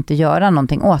ändå inte göra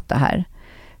någonting åt det här.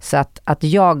 Så att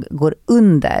jag går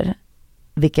under,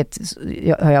 vilket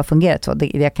har jag fungerat så,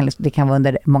 det kan vara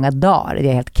under många dagar, det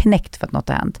är helt knäckt för att något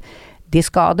har hänt. Det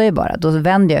skadar ju bara. Då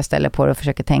vänder jag istället på det och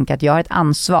försöker tänka att jag har ett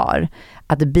ansvar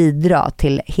att bidra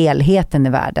till helheten i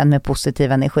världen med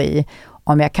positiv energi,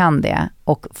 om jag kan det,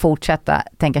 och fortsätta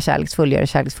tänka kärleksfull, göra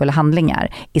kärleksfulla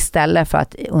handlingar, istället för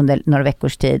att under några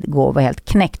veckors tid gå och vara helt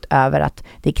knäckt över att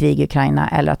det är krig i Ukraina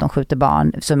eller att de skjuter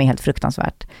barn, som är helt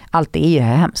fruktansvärt. Allt det är ju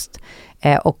hemskt.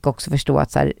 Och också förstå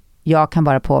att så här, jag kan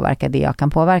bara påverka det jag kan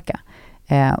påverka.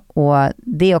 Och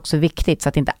det är också viktigt så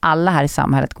att inte alla här i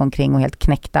samhället går omkring och helt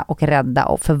knäckta och rädda.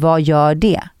 Och för vad gör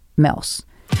det med oss?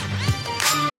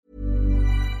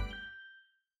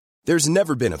 There's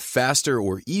never been a faster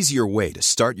or easier way to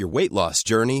start your weight loss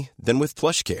journey than with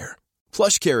PlushCare.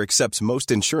 PlushCare accepts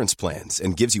most insurance plans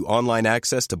and gives you online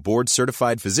access to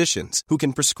board-certified physicians who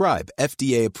can prescribe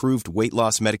FDA-approved weight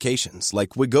loss medications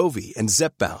like Wegovy and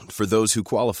Zepbound for those who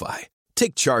qualify.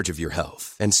 Take charge of your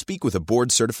health and speak with a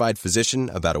board-certified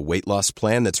physician about a weight loss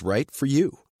plan that's right for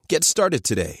you. Get started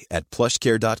today at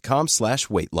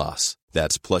plushcare.com/weightloss.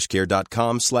 That's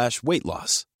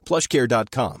plushcare.com/weightloss.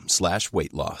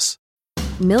 plushcare.com/weightloss.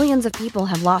 Millions of people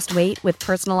have lost weight with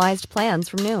personalized plans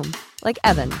from Noom. Like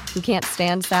Evan, who can't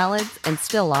stand salads and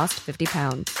still lost 50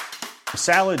 pounds.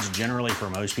 Salads generally for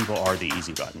most people are the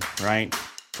easy button, right?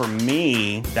 For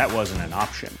me, that wasn't an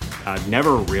option. I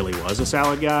never really was a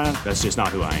salad guy. That's just not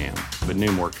who I am. But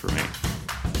Noom worked for me.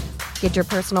 Get your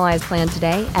personalized plan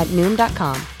today at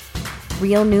Noom.com.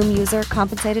 Real Noom user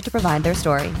compensated to provide their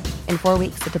story. In 4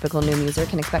 weeks, the typical Noom user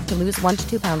can expect to lose 1 to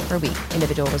 2 pounds per week.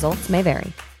 Individual results may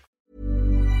vary.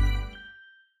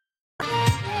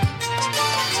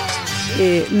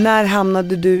 När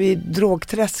hamnade du i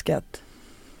drogträsket?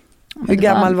 Hur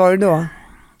gammal var du då?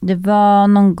 Det var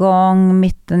någon gång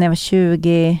mitten när jag var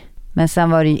 20. Men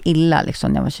sen var det ju illa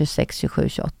liksom när jag var 26, 27,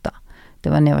 28. Det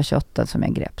var när jag var 28 som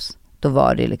jag greps. Då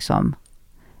var det liksom...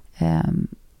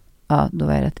 då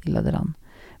var jag rätt illa däran.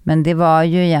 Men det var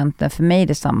ju egentligen för mig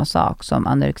det samma sak som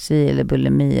anorexi eller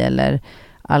bulimi eller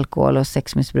alkohol och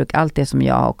sexmissbruk. Allt det som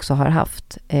jag också har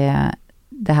haft.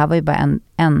 Det här var ju bara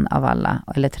en av alla,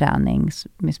 eller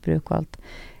träningsmissbruk och allt.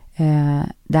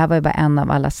 Det här var ju bara en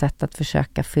av alla sätt att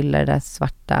försöka fylla det där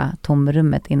svarta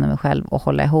tomrummet inom mig själv och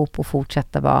hålla ihop och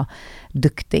fortsätta vara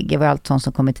duktig. Jag var alltid sån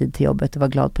som kom i tid till jobbet och var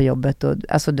glad på jobbet. Och,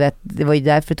 alltså, du vet, det var ju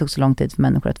därför det tog så lång tid för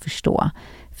människor att förstå.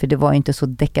 För det var ju inte så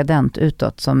dekadent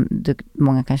utåt som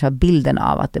många kanske har bilden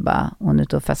av att det bara, hon är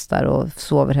ute och festar och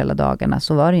sover hela dagarna.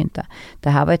 Så var det ju inte. Det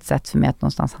här var ett sätt för mig att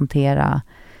någonstans hantera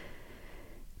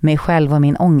mig själv och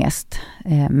min ångest.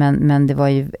 Men det var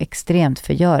ju extremt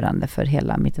förgörande för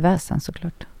hela mitt väsen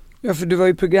såklart. Ja, för du var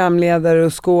ju programledare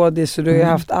och skådis och du har ju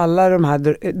haft alla de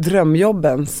här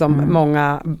drömjobben som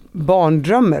många barn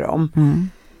drömmer om.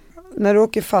 När du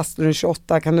åker fast när du är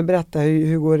 28, kan du berätta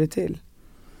hur går det till?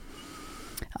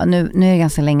 Ja, nu är det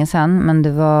ganska länge sedan, men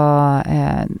det var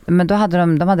men då hade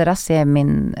de hade razzia i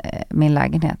min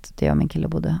lägenhet där jag och min kille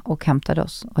bodde och hämtade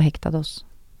oss och häktade oss.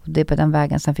 Och det är på den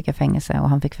vägen. Sen fick jag fängelse och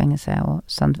han fick fängelse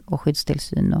och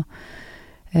skyddstillsyn. Och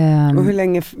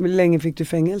hur länge fick du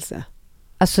fängelse?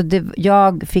 Alltså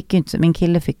jag fick ju inte, min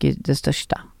kille fick ju det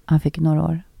största. Han fick några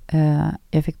år.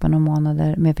 Jag fick bara några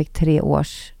månader, men jag fick 3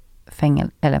 års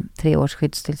fängelse eller 3 års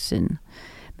skyddstillsyn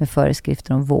med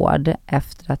föreskrifter om vård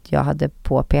efter att jag hade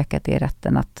påpekat i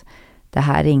rätten att det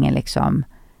här är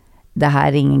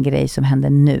ingen grej som händer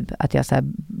nu, att jag så här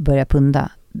börjar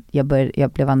punda. Jag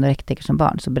blev anorektiker som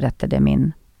barn, så berättade jag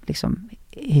min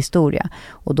historia.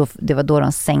 Och det var då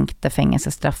de sänkte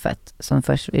fängelsestraffet, som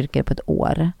först yrkade på 1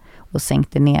 år och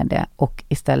sänkte ner det och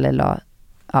istället la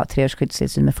 3 års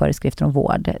skyddstillsyn med föreskrifter om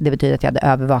vård. Det betyder att jag hade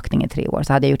övervakning i 3 år.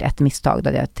 Så hade jag gjort ett misstag, då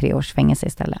hade jag 3 års fängelse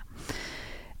istället.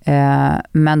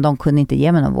 Men de kunde inte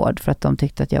ge mig någon vård för att de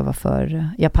tyckte att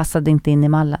jag passade inte in i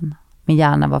mallen. Min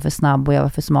hjärna var för snabb och jag var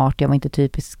för smart. Jag var inte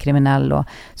typiskt kriminell.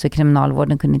 Så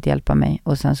kriminalvården kunde inte hjälpa mig.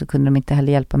 Och sen så kunde de inte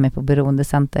heller hjälpa mig på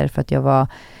beroendecenter för att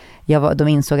de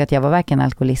insåg att jag var varken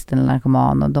alkoholist eller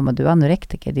narkoman. Och de var, du är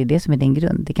anorektiker, det är det som är din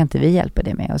grund. Det kan inte vi hjälpa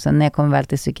dig med. Och sen när jag kom väl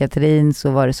till psykiatrin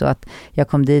så var det så att jag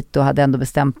kom dit och hade ändå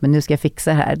bestämt mig, nu ska jag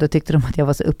fixa det här. Då tyckte de att jag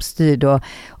var så uppstyrd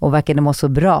och verkade må så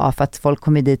bra för att folk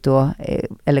kom dit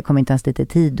eller kom inte ens dit i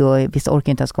tid och vissa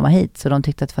orkade inte ens komma hit. Så de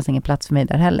tyckte att det fanns ingen plats för mig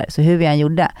där heller. Så hur jag än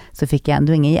gjorde så fick jag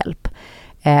ändå ingen hjälp.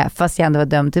 Fast jag ändå var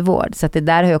dömd till vård. Så att det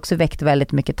där har ju också väckt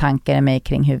väldigt mycket tankar i mig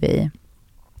kring hur vi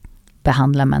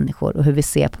behandla människor och hur vi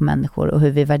ser på människor och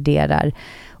hur vi värderar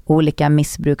olika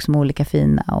missbruk som olika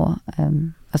fina. Och,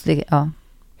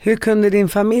 Hur kunde din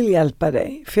familj hjälpa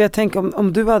dig? För jag tänker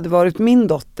om du hade varit min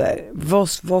dotter,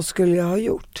 vad skulle jag ha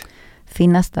gjort?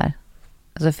 Finnas där.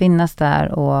 Alltså finnas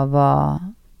där och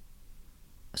vara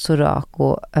så rak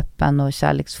och öppen och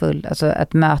kärleksfull. Alltså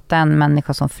att möta en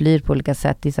människa som flyr på olika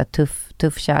sätt i så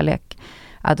tuff kärlek.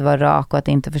 Att vara rak och att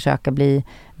inte försöka bli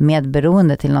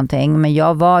medberoende till någonting. Men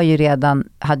jag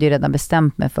hade ju redan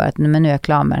bestämt mig för att men nu är jag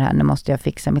klar med det här, nu måste jag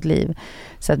fixa mitt liv.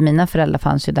 Så att mina föräldrar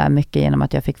fanns ju där mycket genom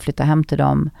att jag fick flytta hem till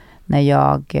dem när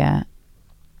jag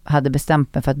hade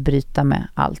bestämt mig för att bryta med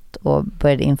allt och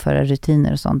började införa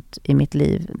rutiner och sånt i mitt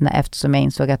liv eftersom jag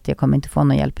insåg att jag kommer inte få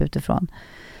någon hjälp utifrån.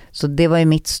 Så det var ju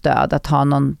mitt stöd, att ha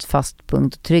någon fast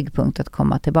punkt och trygg punkt att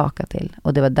komma tillbaka till.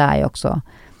 Och det var där jag också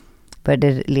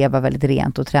började leva väldigt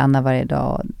rent och träna varje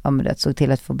dag. Såg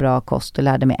till att få bra kost och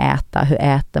lärde mig äta. Hur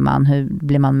äter man? Hur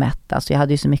blir man mätt? Alltså jag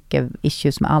hade ju så mycket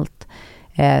issues med allt.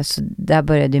 Så där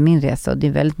började ju min resa och det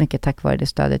är väldigt mycket tack vare det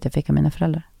stödet jag fick av mina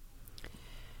föräldrar.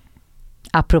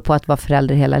 Apropå att vara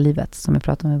förälder hela livet som jag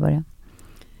pratade om i början.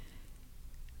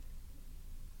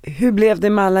 Hur blev det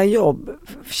med alla jobb?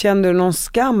 Kände du någon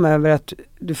skam över att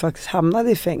du faktiskt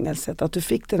hamnade i fängelset? Att du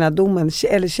fick den här domen?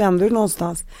 Eller kände du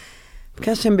någonstans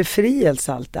kanske en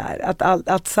befrielse allt där?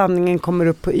 Att sanningen kommer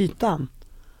upp på ytan?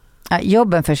 Ja,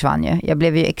 jobben försvann ju. Jag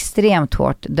blev ju extremt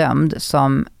hårt dömd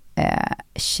som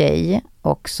tjej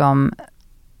och som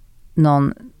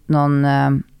någon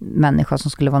människa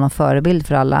som skulle vara någon förebild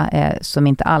för alla som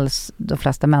inte alls de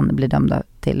flesta män blir dömda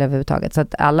till överhuvudtaget. Så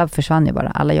att alla försvann ju bara.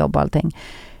 Alla jobb och allting.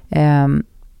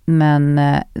 Men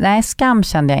nej, skam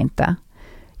kände jag inte.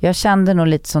 Jag kände nog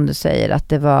lite som du säger att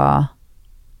det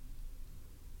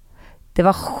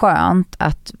var skönt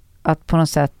att på något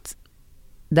sätt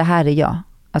det här är jag.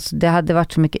 Alltså det hade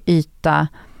varit så mycket yta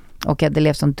och jag hade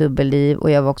levt som dubbelliv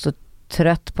och jag var också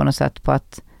trött på något sätt på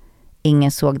att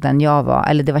ingen såg den jag var.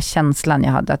 Eller det var känslan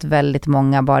jag hade att väldigt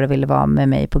många bara ville vara med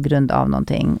mig på grund av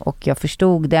någonting. Och jag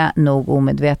förstod det nog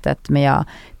omedvetet men jag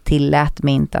tillät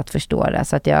mig inte att förstå det.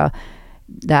 Så att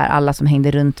där alla som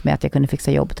hängde runt med att jag kunde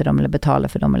fixa jobb till dem eller betala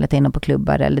för dem eller ta in dem på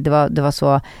klubbar. Eller det var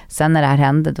så, sen när det här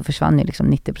hände då försvann ju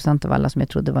liksom 90% av alla som jag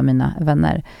trodde var mina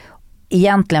vänner.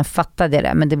 Egentligen fattade jag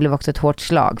det, men det blev också ett hårt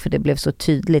slag för det blev så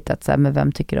tydligt att så här, men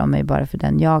vem tycker om mig bara för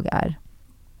den jag är?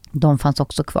 De fanns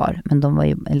också kvar, men de var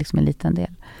ju liksom en liten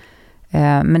del.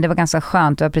 Men det var ganska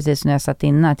skönt, det var precis när jag satt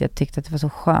inne att jag tyckte att det var så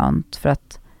skönt för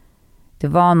att det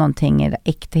var någonting i den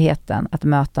äktheten att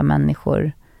möta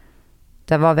människor.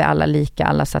 Där var vi alla lika,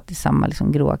 alla satt i samma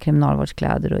liksom gråa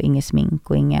kriminalvårdskläder och inget smink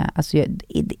och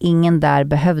ingen där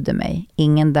behövde mig.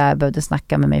 Ingen där behövde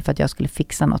snacka med mig för att jag skulle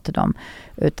fixa något till dem.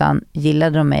 Utan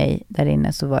gillade de mig där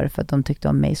inne så var det för att de tyckte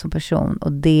om mig som person.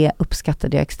 Och det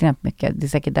uppskattade jag extremt mycket. Det är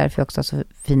säkert därför jag också har så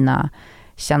fina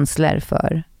känslor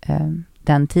för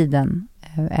den tiden.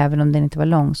 Även om den inte var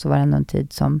lång så var det ändå en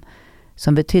tid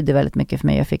som betydde väldigt mycket för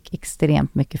mig. Jag fick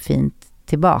extremt mycket fint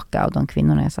tillbaka av de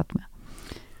kvinnorna jag satt med.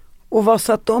 Och vad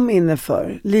satt de inne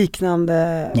för?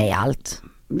 Liknande? Nej, allt.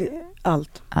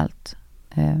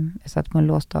 Jag satt på en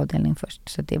låst avdelning först.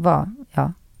 Så det var,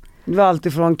 ja. Det var allt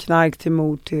ifrån knark till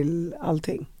mord till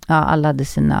allting? Ja, alla hade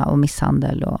sina och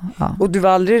misshandel. Och du var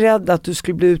aldrig rädd att du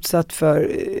skulle bli utsatt för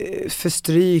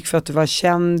stryk för att du var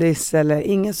kändis eller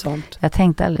inget sånt? Jag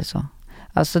tänkte aldrig så.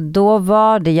 Alltså då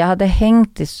var det, jag hade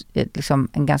hängt i liksom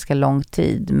en ganska lång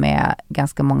tid med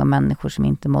ganska många människor som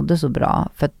inte mådde så bra.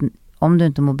 För att om du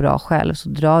inte mår bra själv så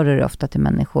drar du dig ofta till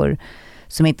människor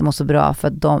som inte mår så bra. För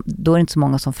att då är det inte så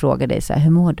många som frågar dig så här,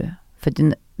 hur mår du? För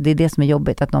det är det som är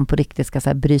jobbigt, att någon på riktigt ska så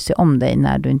här, bry sig om dig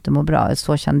när du inte mår bra.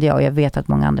 Så kände jag och jag vet att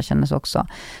många andra känner så också.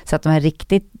 Så att de här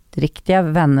riktiga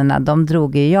vännerna, de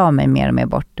drog ju jag mig mer och mer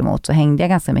bort emot. Så hängde jag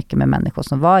ganska mycket med människor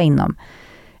som var inom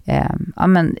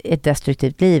ett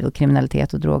destruktivt liv och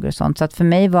kriminalitet och droger och sånt. Så att för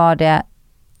mig var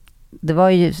det var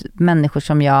ju människor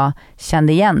som jag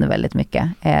kände igen väldigt mycket.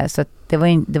 Så att det var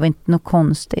inte något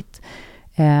konstigt.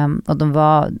 Och de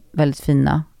var väldigt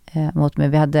fina mot mig.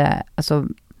 Vi hade, alltså,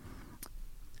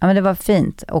 ja men det var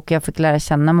fint. Och jag fick lära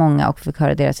känna många och fick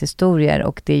höra deras historier.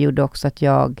 Och det gjorde också att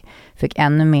jag fick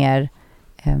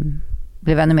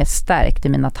blev ännu mer stärkt i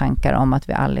mina tankar om att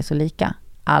vi alla är så lika.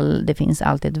 Det finns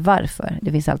alltid ett varför.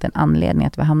 Det finns alltid en anledning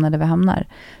att vi hamnar där vi hamnar.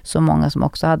 Så många som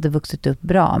också hade vuxit upp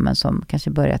bra men som kanske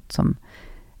börjat som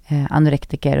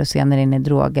anorektiker och senare in i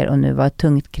droger och nu var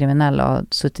tungt kriminella och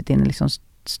suttit in i liksom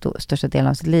största delen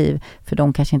av sitt liv. För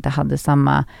de kanske inte hade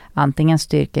samma antingen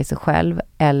styrka i sig själv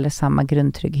eller samma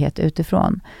grundtrygghet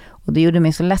utifrån. Och det gjorde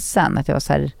mig så ledsen att jag var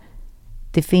så här,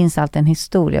 det finns alltid en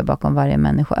historia bakom varje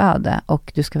människoöde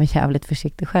och du ska vara jävligt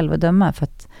försiktig själv och döma för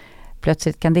att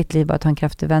plötsligt kan ditt liv bara ta en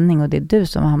kraftig vändning och det är du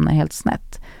som hamnar helt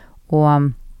snett. Och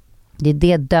det är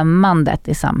det dömandet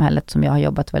i samhället som jag har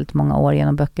jobbat väldigt många år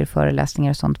genom böcker, föreläsningar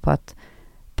och sånt på att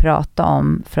prata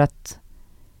om, för att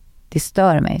det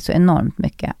stör mig så enormt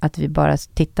mycket att vi bara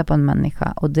tittar på en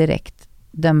människa och direkt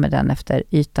dömer den efter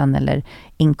ytan eller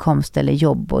inkomst eller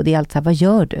jobb. Och det är alltid så här, vad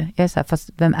gör du? Jag är så här, fast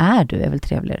vem är du? Är väl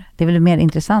trevligare. Det är väl mer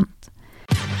intressant.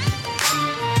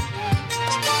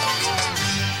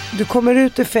 Du kommer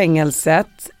ut ur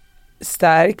fängelset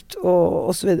stärkt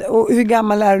och så vidare. Och hur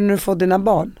gammal är du när du får dina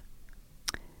barn?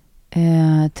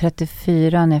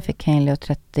 34 när jag fick Henley och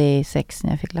 36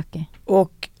 när jag fick Lucky.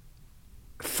 Och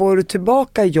får du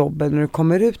tillbaka jobben när du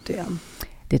kommer ut igen?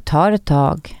 Det tar ett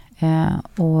tag.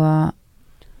 Och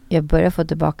jag började få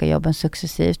tillbaka jobben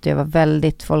successivt. Jag var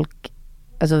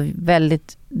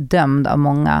väldigt dömd av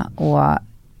många. Och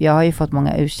jag har ju fått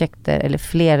många ursäkter, eller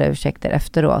flera ursäkter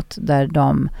efteråt, där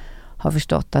de har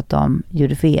förstått att de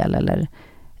gjorde fel eller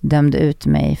dömde ut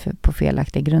mig på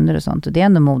felaktiga grunder och sånt. Och det är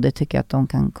ändå modigt tycker jag att de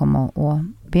kan komma och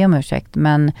be om ursäkt.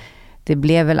 Men det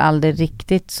blev väl aldrig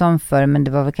riktigt som förr, men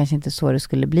det var väl kanske inte så det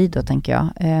skulle bli då, tänker jag.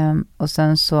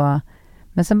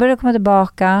 Men sen började jag komma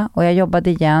tillbaka och jag jobbade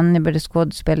igen. Jag började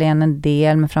skådespela igen en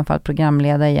del, men framförallt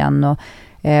programleda igen och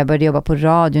började jobba på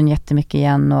radion jättemycket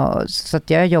igen. Så att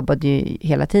jag jobbade ju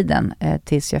hela tiden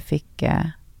tills jag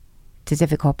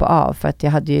fick hoppa av. För att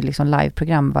jag hade ju liksom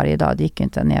liveprogram varje dag. Det gick ju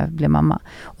inte när jag blev mamma.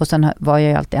 Och sen var jag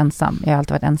ju alltid ensam. Jag har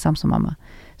alltid varit ensam som mamma.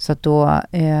 Så att då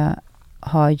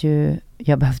har ju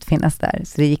jag behövt finnas där.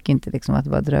 Så det gick ju inte liksom att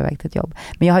bara dra iväg till ett jobb.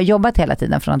 Men jag har jobbat hela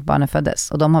tiden från att barnen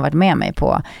föddes. Och de har varit med mig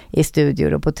i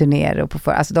studior och på turnéer. Och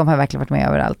alltså de har verkligen varit med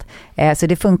överallt. Så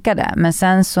det funkade. Men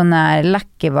sen så när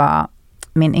Lucky var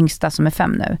min yngsta som är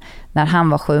 5 nu. När han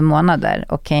var 7 månader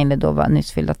och Kainley då var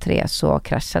nyss fyllda 3 så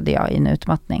kraschade jag i en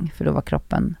utmattning. För då var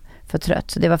kroppen för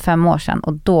trött. Så det var 5 år sedan.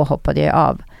 Och då hoppade jag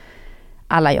av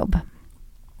alla jobb.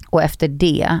 Och efter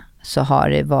det så har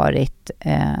det varit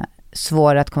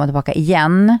svårt att komma tillbaka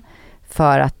igen.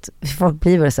 För att folk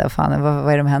blir väl så här, fan,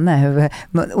 vad är det med henne?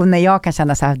 Och när jag kan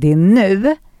känna så här, det är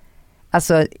nu.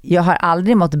 Alltså jag har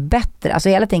aldrig mått bättre. Alltså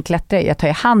hela tiden klättrar jag tar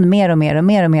ju hand mer och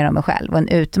mer om mig själv. Och en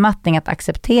utmattning, att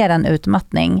acceptera en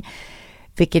utmattning,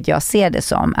 vilket jag ser det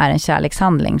som, är en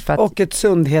kärlekshandling. För att, och ett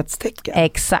sundhetstecken.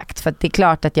 Exakt, för att det är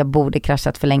klart att jag borde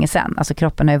kraschat för länge sedan. Alltså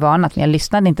kroppen har ju varnat, men jag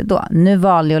lyssnade inte då. Nu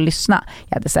valde jag att lyssna.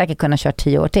 Jag hade säkert kunnat köra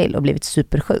 10 år till och blivit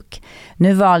supersjuk.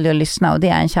 Nu valde jag att lyssna och det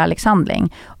är en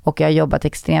kärlekshandling. Och jag har jobbat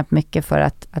extremt mycket för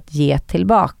att ge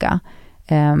tillbaka.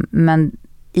 Men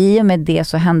i och med det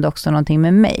så hände också någonting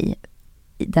med mig.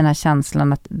 Den här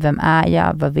känslan att vem är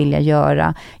jag? Vad vill jag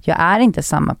göra? Jag är inte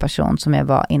samma person som jag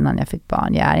var innan jag fick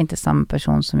barn. Jag är inte samma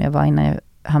person som jag var innan jag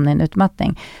hamnade i en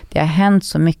utmattning. Det har hänt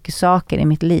så mycket saker i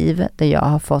mitt liv där jag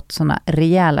har fått såna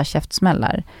rejäla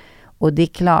käftsmällar. Och det är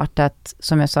klart att,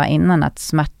 som jag sa innan, att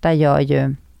smärta gör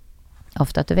ju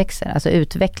ofta att du växer. Alltså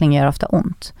utveckling gör ofta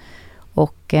ont.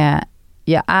 Och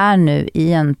jag är nu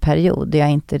i en period där jag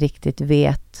inte riktigt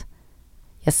vet.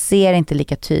 Jag ser inte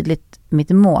lika tydligt mitt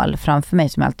mål framför mig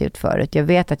som jag alltid gjort förut. Jag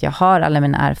vet att jag har alla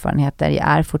mina erfarenheter. Jag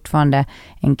är fortfarande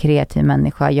en kreativ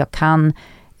människa. Jag kan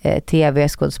tv,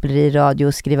 skådespeleri,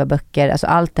 radio, skriva böcker. Alltså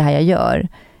allt det här jag gör.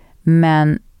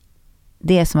 Men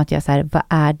det är som att jag säger, vad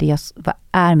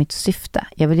är mitt syfte?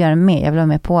 Jag vill göra mer. Jag vill vara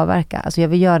med och påverka. Alltså jag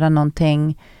vill göra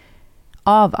någonting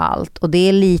av allt. Och det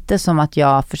är lite som att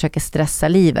jag försöker stressa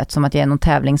livet, som att jag är någon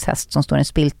tävlingshäst som står i en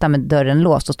spilta med dörren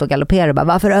låst och står och galopperar och bara,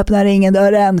 varför öppnar ingen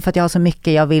dörren? För att jag har så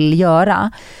mycket jag vill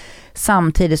göra.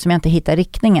 Samtidigt som jag inte hittar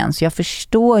riktningen. Så jag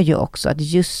förstår ju också att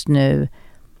just nu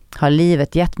har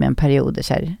livet gett mig en period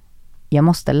där jag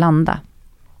måste landa.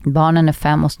 Barnen är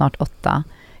 5 och snart 8.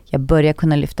 Jag börjar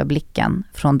kunna lyfta blicken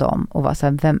från dem och vara så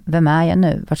här, vem är jag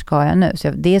nu? Vart ska jag nu?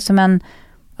 Så det är som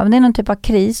det är någon typ av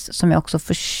kris som jag också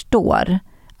förstår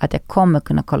att jag kommer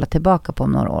kunna kolla tillbaka på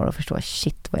om några år och förstå,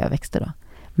 shit vad jag växte då.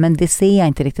 Men det ser jag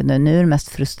inte riktigt nu. Nu är det mest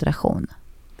frustration.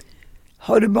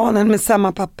 Har du barnen med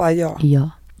samma pappa? Ja. Ja,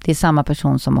 det är samma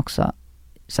person som också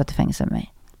satt i fängelse med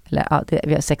mig. Eller ja,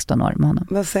 vi har 16 år med honom.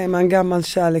 Vad säger man? Gammal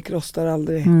kärlek rostar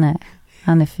aldrig. Nej,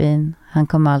 han är fin. Han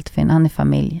kommer alltid fin. Han är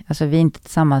familj. Alltså vi är inte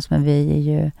tillsammans, men vi är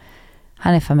ju...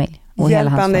 Han är familj.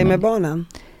 Hjälper han dig med barnen?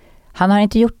 Han har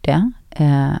inte gjort det.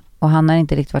 Och han har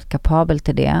inte riktigt varit kapabel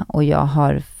till det. Och jag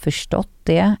har förstått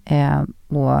det.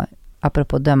 Och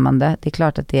apropå dömande, det är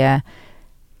klart att det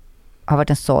har varit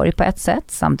en sorg på ett sätt.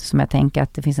 Samtidigt som jag tänker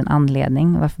att det finns en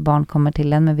anledning varför barn kommer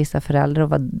till en med vissa föräldrar och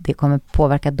vad det kommer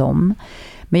påverka dem.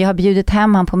 Men jag har bjudit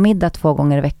hem han på middag 2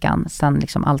 gånger i veckan. Sen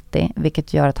liksom alltid.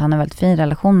 Vilket gör att han har en väldigt fin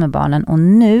relation med barnen. Och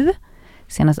nu,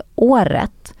 senaste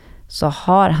året, så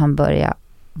har han börjat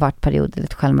varit perioder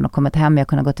lite själv och kommit hem. Jag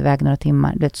kunde gått iväg några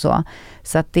timmar. Det så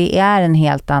att det är en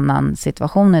helt annan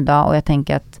situation idag. Och jag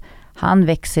tänker att han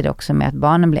växer också med att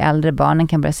barnen blir äldre. Barnen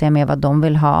kan börja säga mer vad de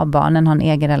vill ha. Barnen har en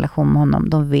egen relation med honom.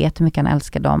 De vet hur mycket han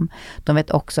älskar dem. De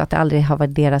vet också att det aldrig har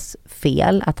varit deras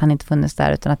fel att han inte funnits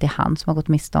där, utan att det är han som har gått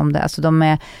miste om det. Alltså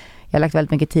jag har lagt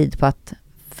väldigt mycket tid på att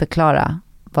förklara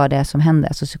vad det är som händer,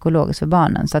 alltså psykologiskt för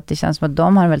barnen. Så att det känns som att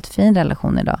de har en väldigt fin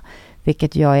relation idag.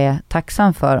 Vilket jag är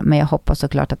tacksam för. Men jag hoppas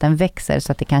såklart att den växer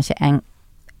så att det kanske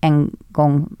en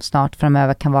gång snart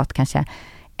framöver kan vara att kanske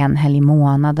en helg i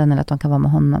månaden eller att de kan vara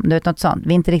med honom. Du vet, något sånt. Vi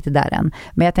är inte riktigt där än.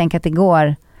 Men jag tänker att det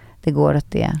går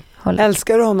åt det hållet.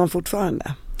 Älskar du honom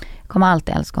fortfarande? Jag kommer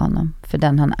alltid älska honom. För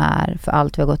den han är. För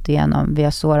allt vi har gått igenom. Vi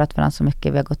har sårat varandra så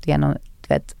mycket. Vi har gått igenom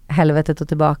helvetet och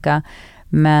tillbaka.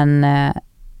 Men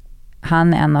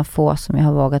han är en av få som jag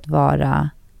har vågat vara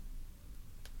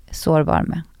sårbar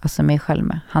med. Alltså mig själv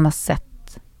med. Han har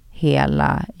sett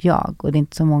hela jag. Och det är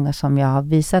inte så många som jag har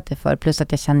visat det för. Plus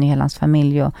att jag känner hela hans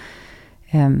familj och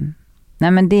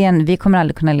nej men vi kommer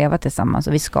aldrig kunna leva tillsammans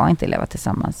och vi ska inte leva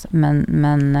tillsammans,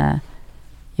 men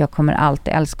jag kommer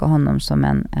alltid älska honom som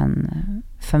en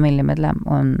familjemedlem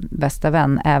och en bästa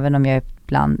vän, även om jag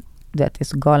ibland är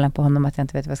så galen på honom att jag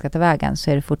inte vet vad jag ska ta vägen,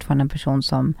 så är det fortfarande en person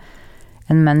som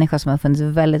en människa som har funnits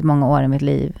väldigt många år i mitt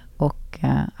liv och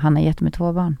han har gett mig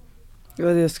 2 barn. Det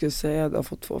var det jag skulle säga, du har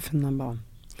fått 2 fina barn.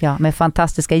 Ja, med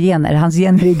fantastiska gener. Hans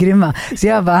gener är grymma. Så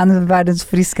jag bara, han är världens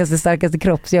friskaste, starkaste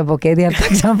kropp. Så jag bara, okej, det är helt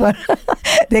tacksam för.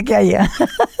 Det kan jag ge.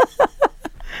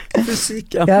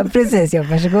 Fysiken. Ja, precis. Ja,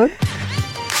 varsågod.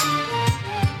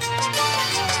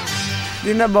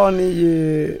 Dina barn är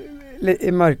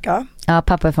ju mörka. Ja,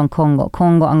 pappa är från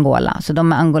Kongo, Angola. Så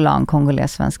de är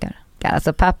kongoles-svenskar.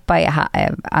 Alltså pappa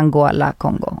är Angola,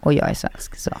 Kongo och jag är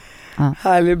svensk. Så, ja.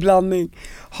 Härlig blandning.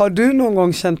 Har du någon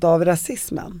gång känt av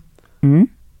rasismen? Mm.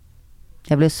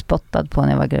 Jag blev spottad på när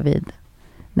jag var gravid.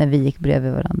 När vi gick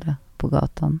bredvid varandra på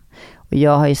gatan. Och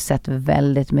jag har ju sett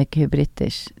väldigt mycket hur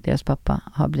British, deras pappa,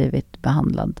 har blivit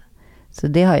behandlad. Så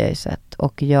det har jag ju sett.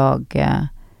 Och jag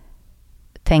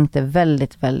tänkte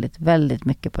väldigt, väldigt, väldigt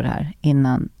mycket på det här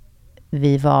innan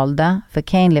vi valde. För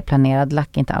Kane är planerad,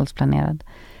 Lucky inte alls planerad.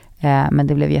 Men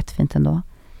det blev jättefint ändå.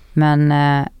 Men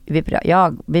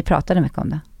vi pratade mycket om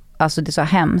det. Alltså det är så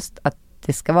hemskt att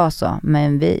det ska vara så.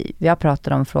 Men jag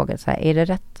pratade om frågor så här, är det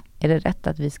rätt? Är det rätt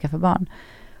att vi ska få barn?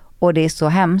 Och det är så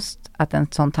hemskt att en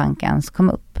sån tanke ens kom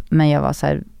upp. Men jag var så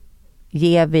här,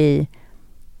 ger vi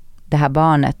det här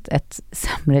barnet ett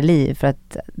sämre liv för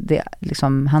att det,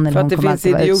 liksom, han eller hon kommer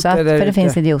alltid vara utsatt? För det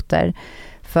finns idioter.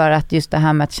 För att just det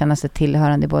här med att känna sig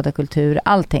tillhörande i båda kulturer,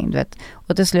 allting, du vet.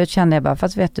 Och till slut kände jag bara,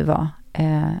 fast vet du vad?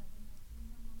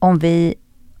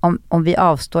 Om vi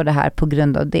avstår det här på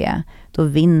grund av det, då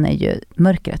vinner ju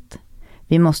mörkret.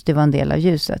 Vi måste vara en del av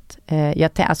ljuset.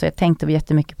 Jag tänkte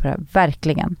jättemycket på det här,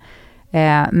 verkligen.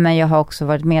 Men jag har också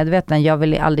varit medveten, jag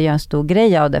vill aldrig göra en stor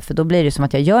grej av det, för då blir det som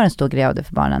att jag gör en stor grej av det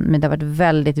för barnen. Men det har varit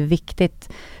väldigt viktigt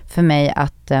för mig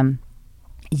att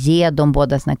ge dem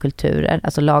båda sina kulturer,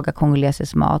 alltså laga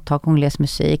kongolesisk mat, ta kongolesisk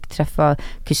musik, träffa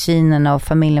kusinerna och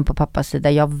familjen på pappas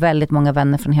sida. Jag har väldigt många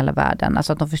vänner från hela världen,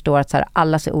 alltså att de förstår att så här,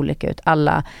 alla ser olika ut,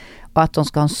 alla, och att de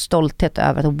ska ha en stolthet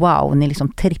över att wow, ni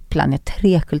liksom tripplar, ni har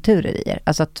 3 kulturer i er.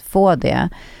 Alltså att få det,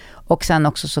 och sen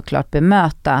också såklart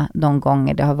bemöta de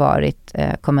gånger det har varit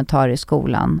kommentarer i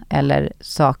skolan eller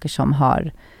saker som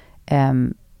har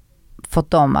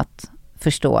fått dem att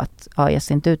förstå att jag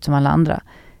ser inte ut som alla andra.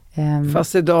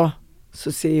 Fast idag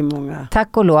så ser ju många,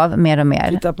 tack och lov, mer och mer.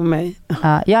 Titta på mig.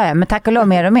 Ja, men tack och lov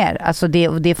mer och mer. Alltså det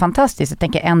är fantastiskt. Jag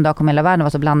tänker en dag kommer hela världen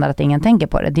vara så blandad att ingen tänker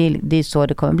på det. Det är så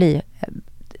det kommer bli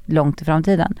långt i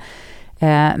framtiden.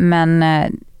 Men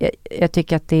jag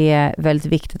tycker att det är väldigt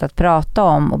viktigt att prata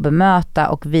om och bemöta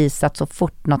och visa att så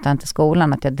fort något hänt i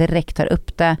skolan att jag direkt tar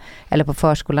upp det, eller på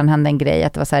förskolan hände en grej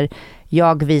att det var så här,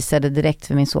 jag visade direkt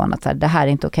för min son att så här, det här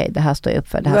är inte okej, det här står jag upp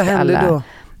för, det här. Vad hände alla då?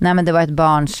 Nej, men det var ett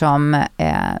barn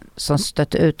som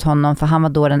stötte ut honom, för han var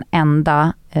då den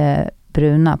enda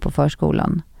bruna på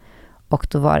förskolan. Och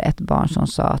då var det ett barn som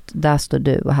sa att där står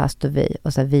du och här står vi,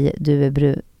 och så här, du är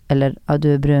brun, eller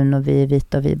du är brun och vi är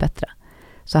vita och vi är bättre.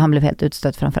 Så han blev helt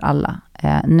utstött framför alla.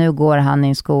 Nu går han i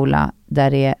en skola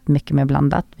där det är mycket mer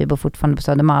blandat. Vi bor fortfarande på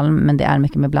Södermalm, men det är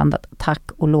mycket mer blandat. Tack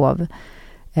och lov.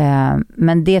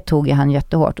 Men det tog ju han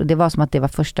jättehårt. Och det var som att det var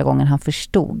första gången han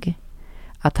förstod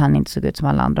att han inte såg ut som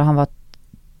alla andra. Han var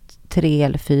 3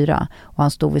 eller 4 och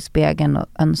han stod vid spegeln och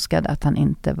önskade att han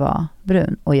inte var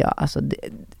brun. Och jag, alltså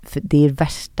det är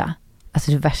värsta.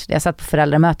 Alltså det värsta. Jag satt på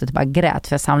föräldramötet och bara grät,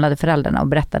 för jag samlade föräldrarna och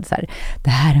berättade så här, det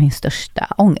här är min största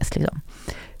ångest liksom.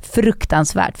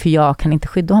 Fruktansvärt, för jag kan inte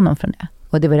skydda honom från det.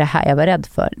 Och det var det här jag var rädd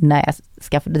för när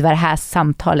det var det här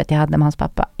samtalet jag hade med hans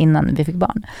pappa innan vi fick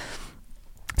barn.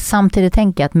 Samtidigt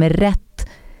tänker jag att med rätt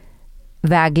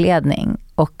vägledning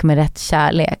och med rätt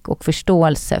kärlek och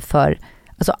förståelse för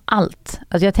alltså allt.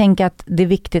 Alltså jag tänker att det är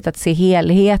viktigt att se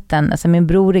helheten. Alltså min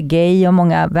bror är gay och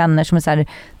många vänner som är så här,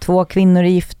 2 kvinnor är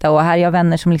gifta, och här är jag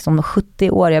vänner som liksom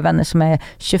 70 år, jag har vänner som är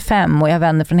 25 och jag har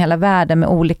vänner från hela världen med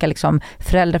olika liksom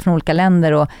föräldrar från olika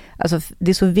länder, och alltså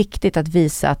det är så viktigt att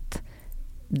visa att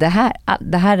det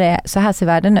här är, så här ser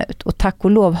världen ut, och tack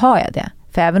och lov har jag det.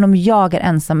 För även om jag är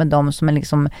ensam med dem som är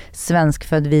liksom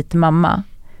svenskfödd vit mamma,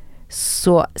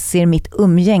 så ser mitt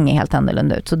umgänge helt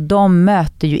annorlunda ut. Så de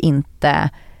möter ju inte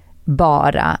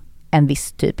bara en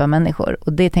viss typ av människor.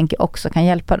 Och det tänker jag också kan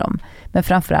hjälpa dem. Men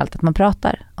framförallt att man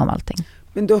pratar om allting.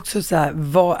 Men det är också så här,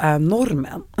 vad är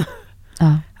normen?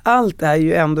 Ja. Allt är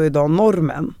ju ändå idag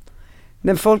normen.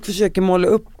 När folk försöker måla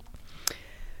upp...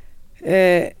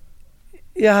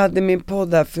 jag hade min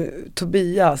podd där för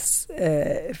Tobias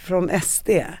från SD.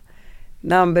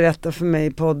 När han berättade för mig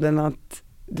i podden att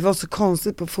det var så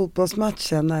konstigt på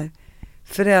fotbollsmatchen när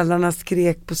föräldrarna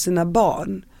skrek på sina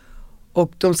barn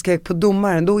och de skrek på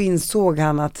domaren. Då insåg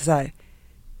han att, så här,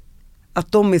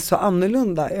 att de är så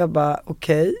annorlunda. Jag bara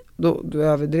okej, då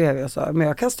överdrev jag, sa men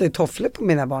jag kastar ju tofflor på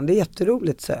mina barn, det är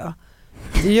jätteroligt, så jag.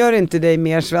 Det gör inte dig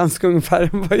mer svensk ungefär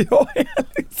än vad jag är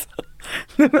liksom.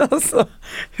 Men alltså,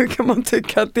 hur kan man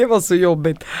tycka att det var så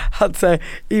jobbigt att så här,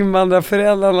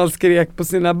 invandrarföräldrarna skrek på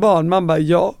sina barn? Man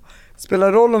bara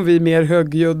spelar roll om vi är mer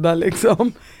högljudda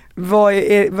liksom.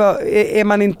 Är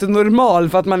man inte normal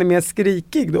för att man är mer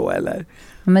skrikig då, eller?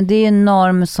 Men det är ju en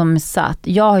norm som är satt.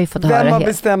 Jag har ju fått höra... Vem har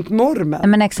bestämt normen?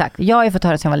 Men exakt, jag har ju fått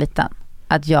höra sedan jag var liten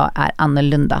att jag är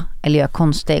annorlunda, eller jag är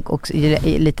konstig, och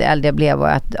lite äldre jag blev,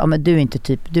 och att men du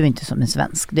är inte som en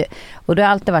svensk. Och det har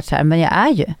alltid varit så här, men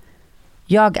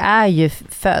jag är ju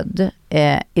född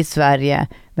i Sverige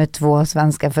med 2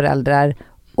 svenska föräldrar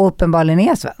och uppenbarligen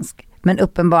är svensk. Men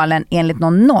uppenbarligen enligt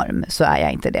någon norm så är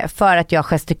jag inte det. För att jag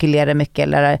gestikulerar mycket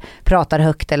eller pratar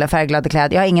högt eller färgglada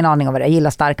kläder. Jag har ingen aning om vad det är. Jag gillar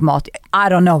stark mat. I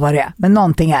don't know vad det är. Men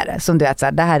någonting är det. Som du vet, så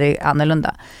här, det här är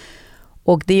annorlunda.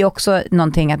 Och det är också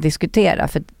någonting att diskutera,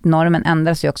 för normen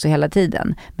ändras ju också hela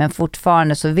tiden. Men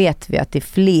fortfarande så vet vi att det är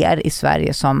fler i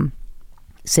Sverige som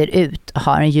ser ut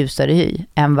har en ljusare hy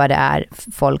än vad det är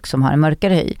folk som har en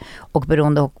mörkare hy. Och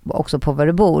beroende också på var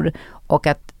du bor. Och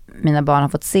att mina barn har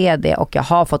fått se det, och jag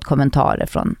har fått kommentarer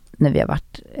från när vi har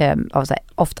varit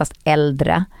oftast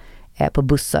äldre på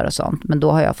bussar och sånt. Men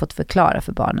då har jag fått förklara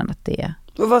för barnen att det är...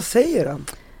 Och vad säger de?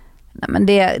 Nej, men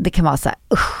det kan vara så här,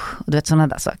 och du vet, sådana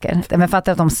där saker. Men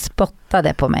fattar att de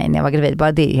spottade på mig när jag var gravid,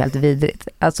 bara det är ju helt vidrigt.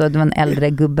 Alltså det var en äldre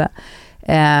gubbe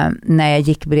när jag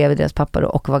gick bredvid deras pappa då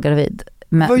och var gravid.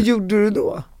 Men vad gjorde du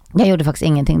då? Jag gjorde faktiskt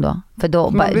ingenting då. För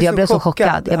då jag blev så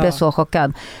chockad. Ja. Jag blev så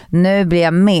chockad. Nu blir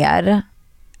jag mer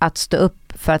att stå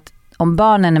upp, för att om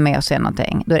barnen är med och säger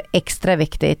någonting, då är det extra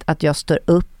viktigt att jag står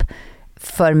upp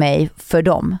för mig, för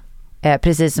dem.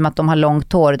 Precis som att de har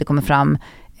långt hår, det kommer fram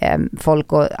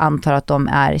folk och antar att de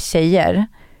är tjejer,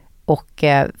 och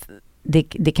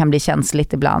det kan bli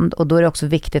känsligt ibland, och då är det också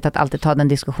viktigt att alltid ta den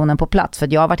diskussionen på plats, för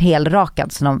att jag har varit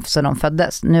helrakad sedan de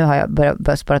föddes. Nu har jag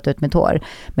börjat sparat ut mitt hår,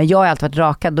 men jag har alltid varit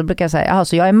rakad. Då brukar jag säga, jaha,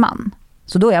 så jag är man,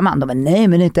 så då är jag man. De bara, nej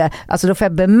men inte, alltså då får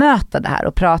jag bemöta det här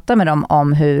och prata med dem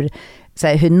om hur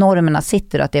normerna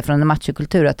sitter, och att det är från en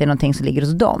machokultur, att det är någonting som ligger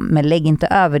hos dem, men lägg inte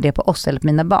över det på oss eller på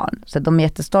mina barn. Så de är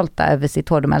jättestolta över sitt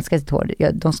hår, de älskar sitt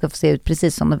hår, de ska få se ut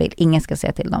precis som de vill, ingen ska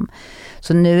säga till dem.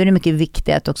 Så nu är det mycket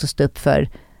viktigt att också stå upp för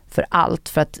allt,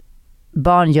 för att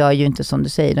barn gör ju inte som du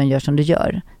säger, de gör som du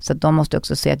gör. Så att de måste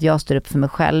också se att jag står upp för mig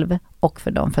själv och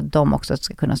för dem, för att de också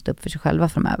ska kunna stå upp för sig själva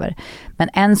framöver. Men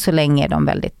än så länge är de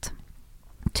väldigt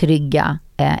trygga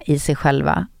i sig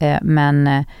själva,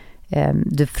 men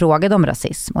du frågade om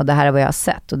rasism, och det här är vad jag har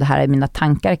sett, och det här är mina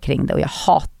tankar kring det, och jag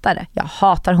hatar det. Jag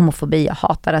hatar homofobi, jag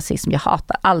hatar rasism, jag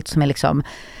hatar allt som är liksom,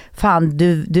 fan,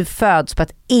 du föds på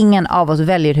att ingen av oss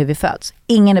väljer hur vi föds.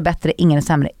 Ingen är bättre, ingen är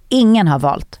sämre. Ingen har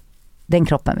valt den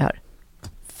kroppen vi har.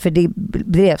 För det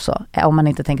blev så, om man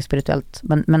inte tänker spirituellt,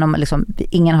 men om liksom,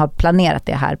 ingen har planerat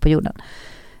det här på jorden.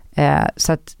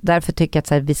 Så att därför tycker jag att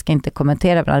så här, vi ska inte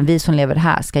kommentera varandra. Vi som lever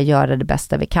här ska göra det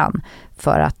bästa vi kan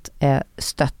för att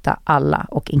stötta alla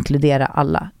och inkludera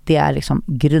alla. Det är liksom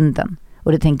grunden.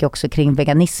 Och det tänker jag också kring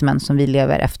veganismen som vi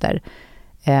lever efter.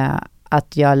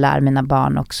 Att jag lär mina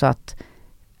barn också att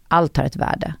allt har ett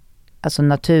värde. Alltså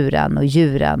naturen och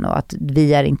djuren, och att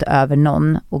vi är inte över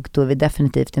någon, och då är vi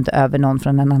definitivt inte över någon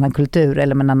från en annan kultur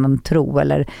eller med en annan tro.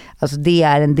 Alltså det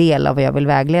är en del av vad jag vill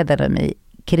vägleda dem i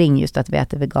kring just att vi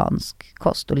äter vegansk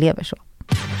kost och lever så.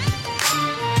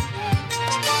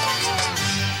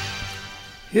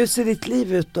 Hur ser ditt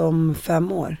liv ut om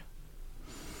 5 år?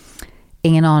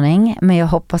 Ingen aning, men jag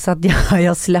hoppas att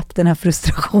jag släppt den här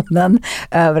frustrationen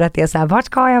över att det är så här, vart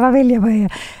ska jag, vad vill jag, vad är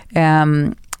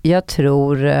jag? Jag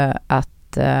tror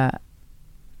att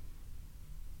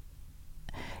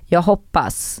jag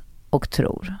hoppas och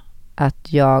tror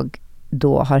att jag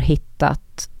då har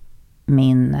hittat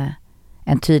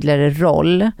en tydligare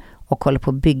roll och håller på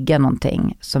att bygga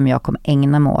någonting som jag kommer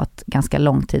ägna mig åt ganska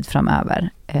lång tid framöver.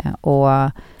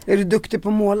 Är du duktig på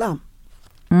att måla?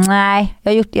 Nej,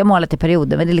 jag har målat i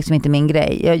perioder, men det är liksom inte min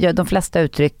grej. De flesta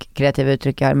kreativa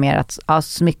uttryck jag har mer att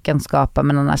smycken skapa,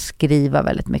 men annars skriva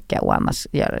väldigt mycket, och annars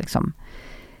göra liksom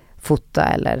fota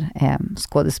eller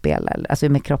skådespela, alltså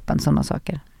med kroppen, sådana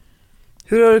saker.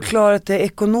 Hur har du klarat det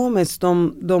ekonomiskt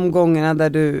de gångerna där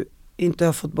du inte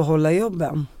har fått behålla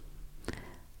jobben?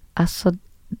 Alltså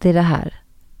det här,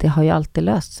 det har ju alltid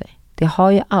löst sig. Det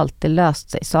har ju alltid löst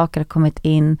sig. Saker har kommit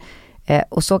in.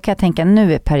 Och så kan jag tänka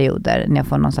nu i perioder när jag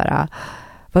får någon så här,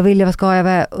 vad vill jag, vad ska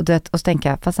jag, och så tänker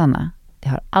jag, fast Anna, det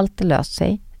har alltid löst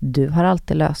sig. Du har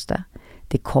alltid löst det.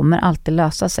 Det kommer alltid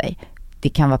lösa sig. Det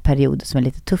kan vara perioder som är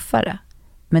lite tuffare.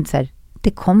 Men så här,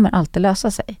 det kommer alltid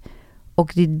lösa sig.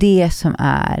 Och det är det som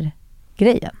är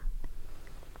grejen.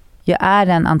 Jag är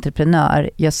en entreprenör,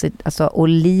 och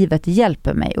livet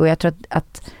hjälper mig. Och jag tror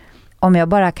att om jag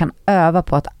bara kan öva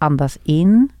på att andas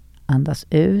in, andas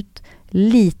ut,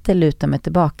 lite luta mig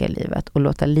tillbaka i livet och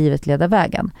låta livet leda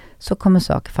vägen, så kommer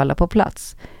saker falla på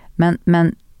plats.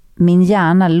 Men min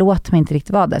hjärna låter mig inte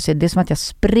riktigt vara där. Så det är som att jag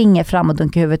springer fram och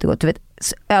dunkar huvudet och går.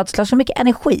 Ödslar så mycket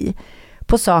energi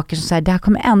på saker som säger, det här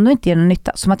kommer ändå inte ge någon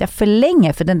nytta. Som att jag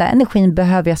förlänger, för den där energin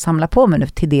behöver jag samla på mig nu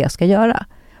till det jag ska göra.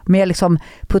 Men jag liksom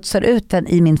putsar ut den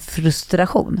i min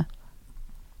frustration.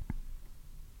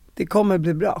 Det kommer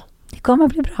bli bra. Det kommer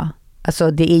bli bra.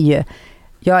 Alltså det är ju,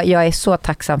 jag är så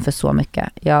tacksam för så mycket.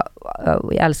 Jag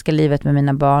älskar livet med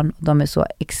mina barn. De är så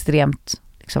extremt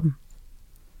liksom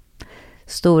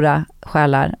stora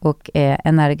själar och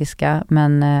energiska.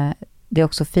 Men det är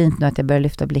också fint nu att jag börjar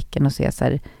lyfta blicken och se så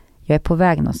här, jag är på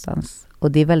väg någonstans.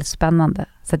 Och det är väldigt spännande.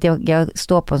 Så att jag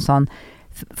står på en sån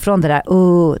från det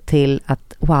där till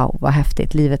att wow, vad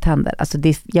häftigt, livet händer. Alltså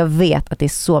jag vet att det är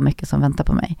så mycket som väntar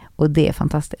på mig och det är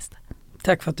fantastiskt.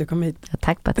 Tack för att du kom hit. Ja,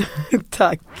 tack Patrik.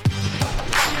 Tack.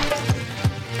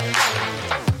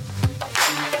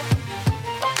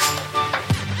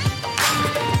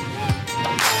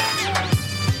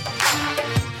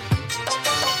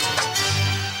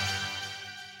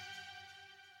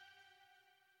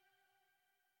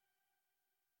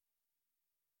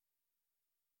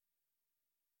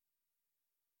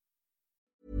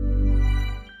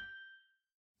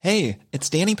 Hey, it's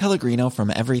Danny Pellegrino from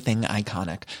Everything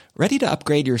Iconic. Ready to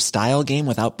upgrade your style game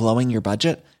without blowing your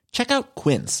budget? Check out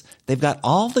Quince. They've got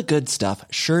all the good stuff,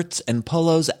 shirts and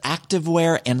polos,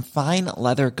 activewear, and fine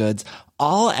leather goods,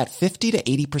 all at 50 to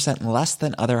 80% less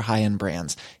than other high-end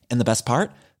brands. And the best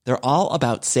part? They're all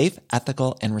about safe,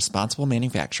 ethical, and responsible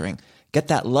manufacturing. Get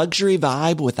that luxury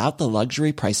vibe without the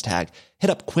luxury price tag. Hit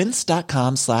up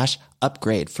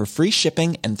quince.com/upgrade for free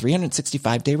shipping and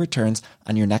 365-day returns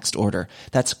on your next order.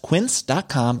 That's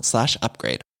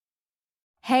quince.com/upgrade.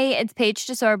 Hey, it's Paige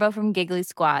DeSorbo from Giggly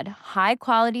Squad. High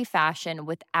quality fashion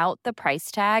without the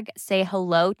price tag. Say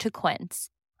hello to Quince.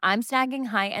 I'm snagging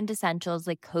high-end essentials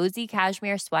like cozy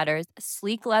cashmere sweaters,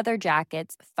 sleek leather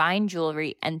jackets, fine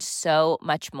jewelry, and so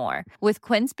much more. With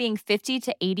Quince being 50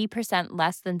 to 80%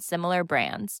 less than similar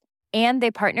brands. And they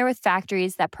partner with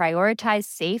factories that prioritize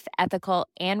safe, ethical,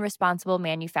 and responsible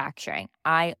manufacturing.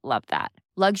 I love that.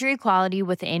 Luxury quality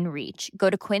within reach. Go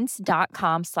to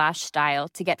quince.com/style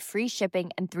to get free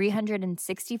shipping and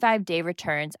 365-day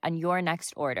returns on your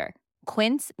next order.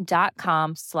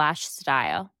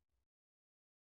 Quince.com/style.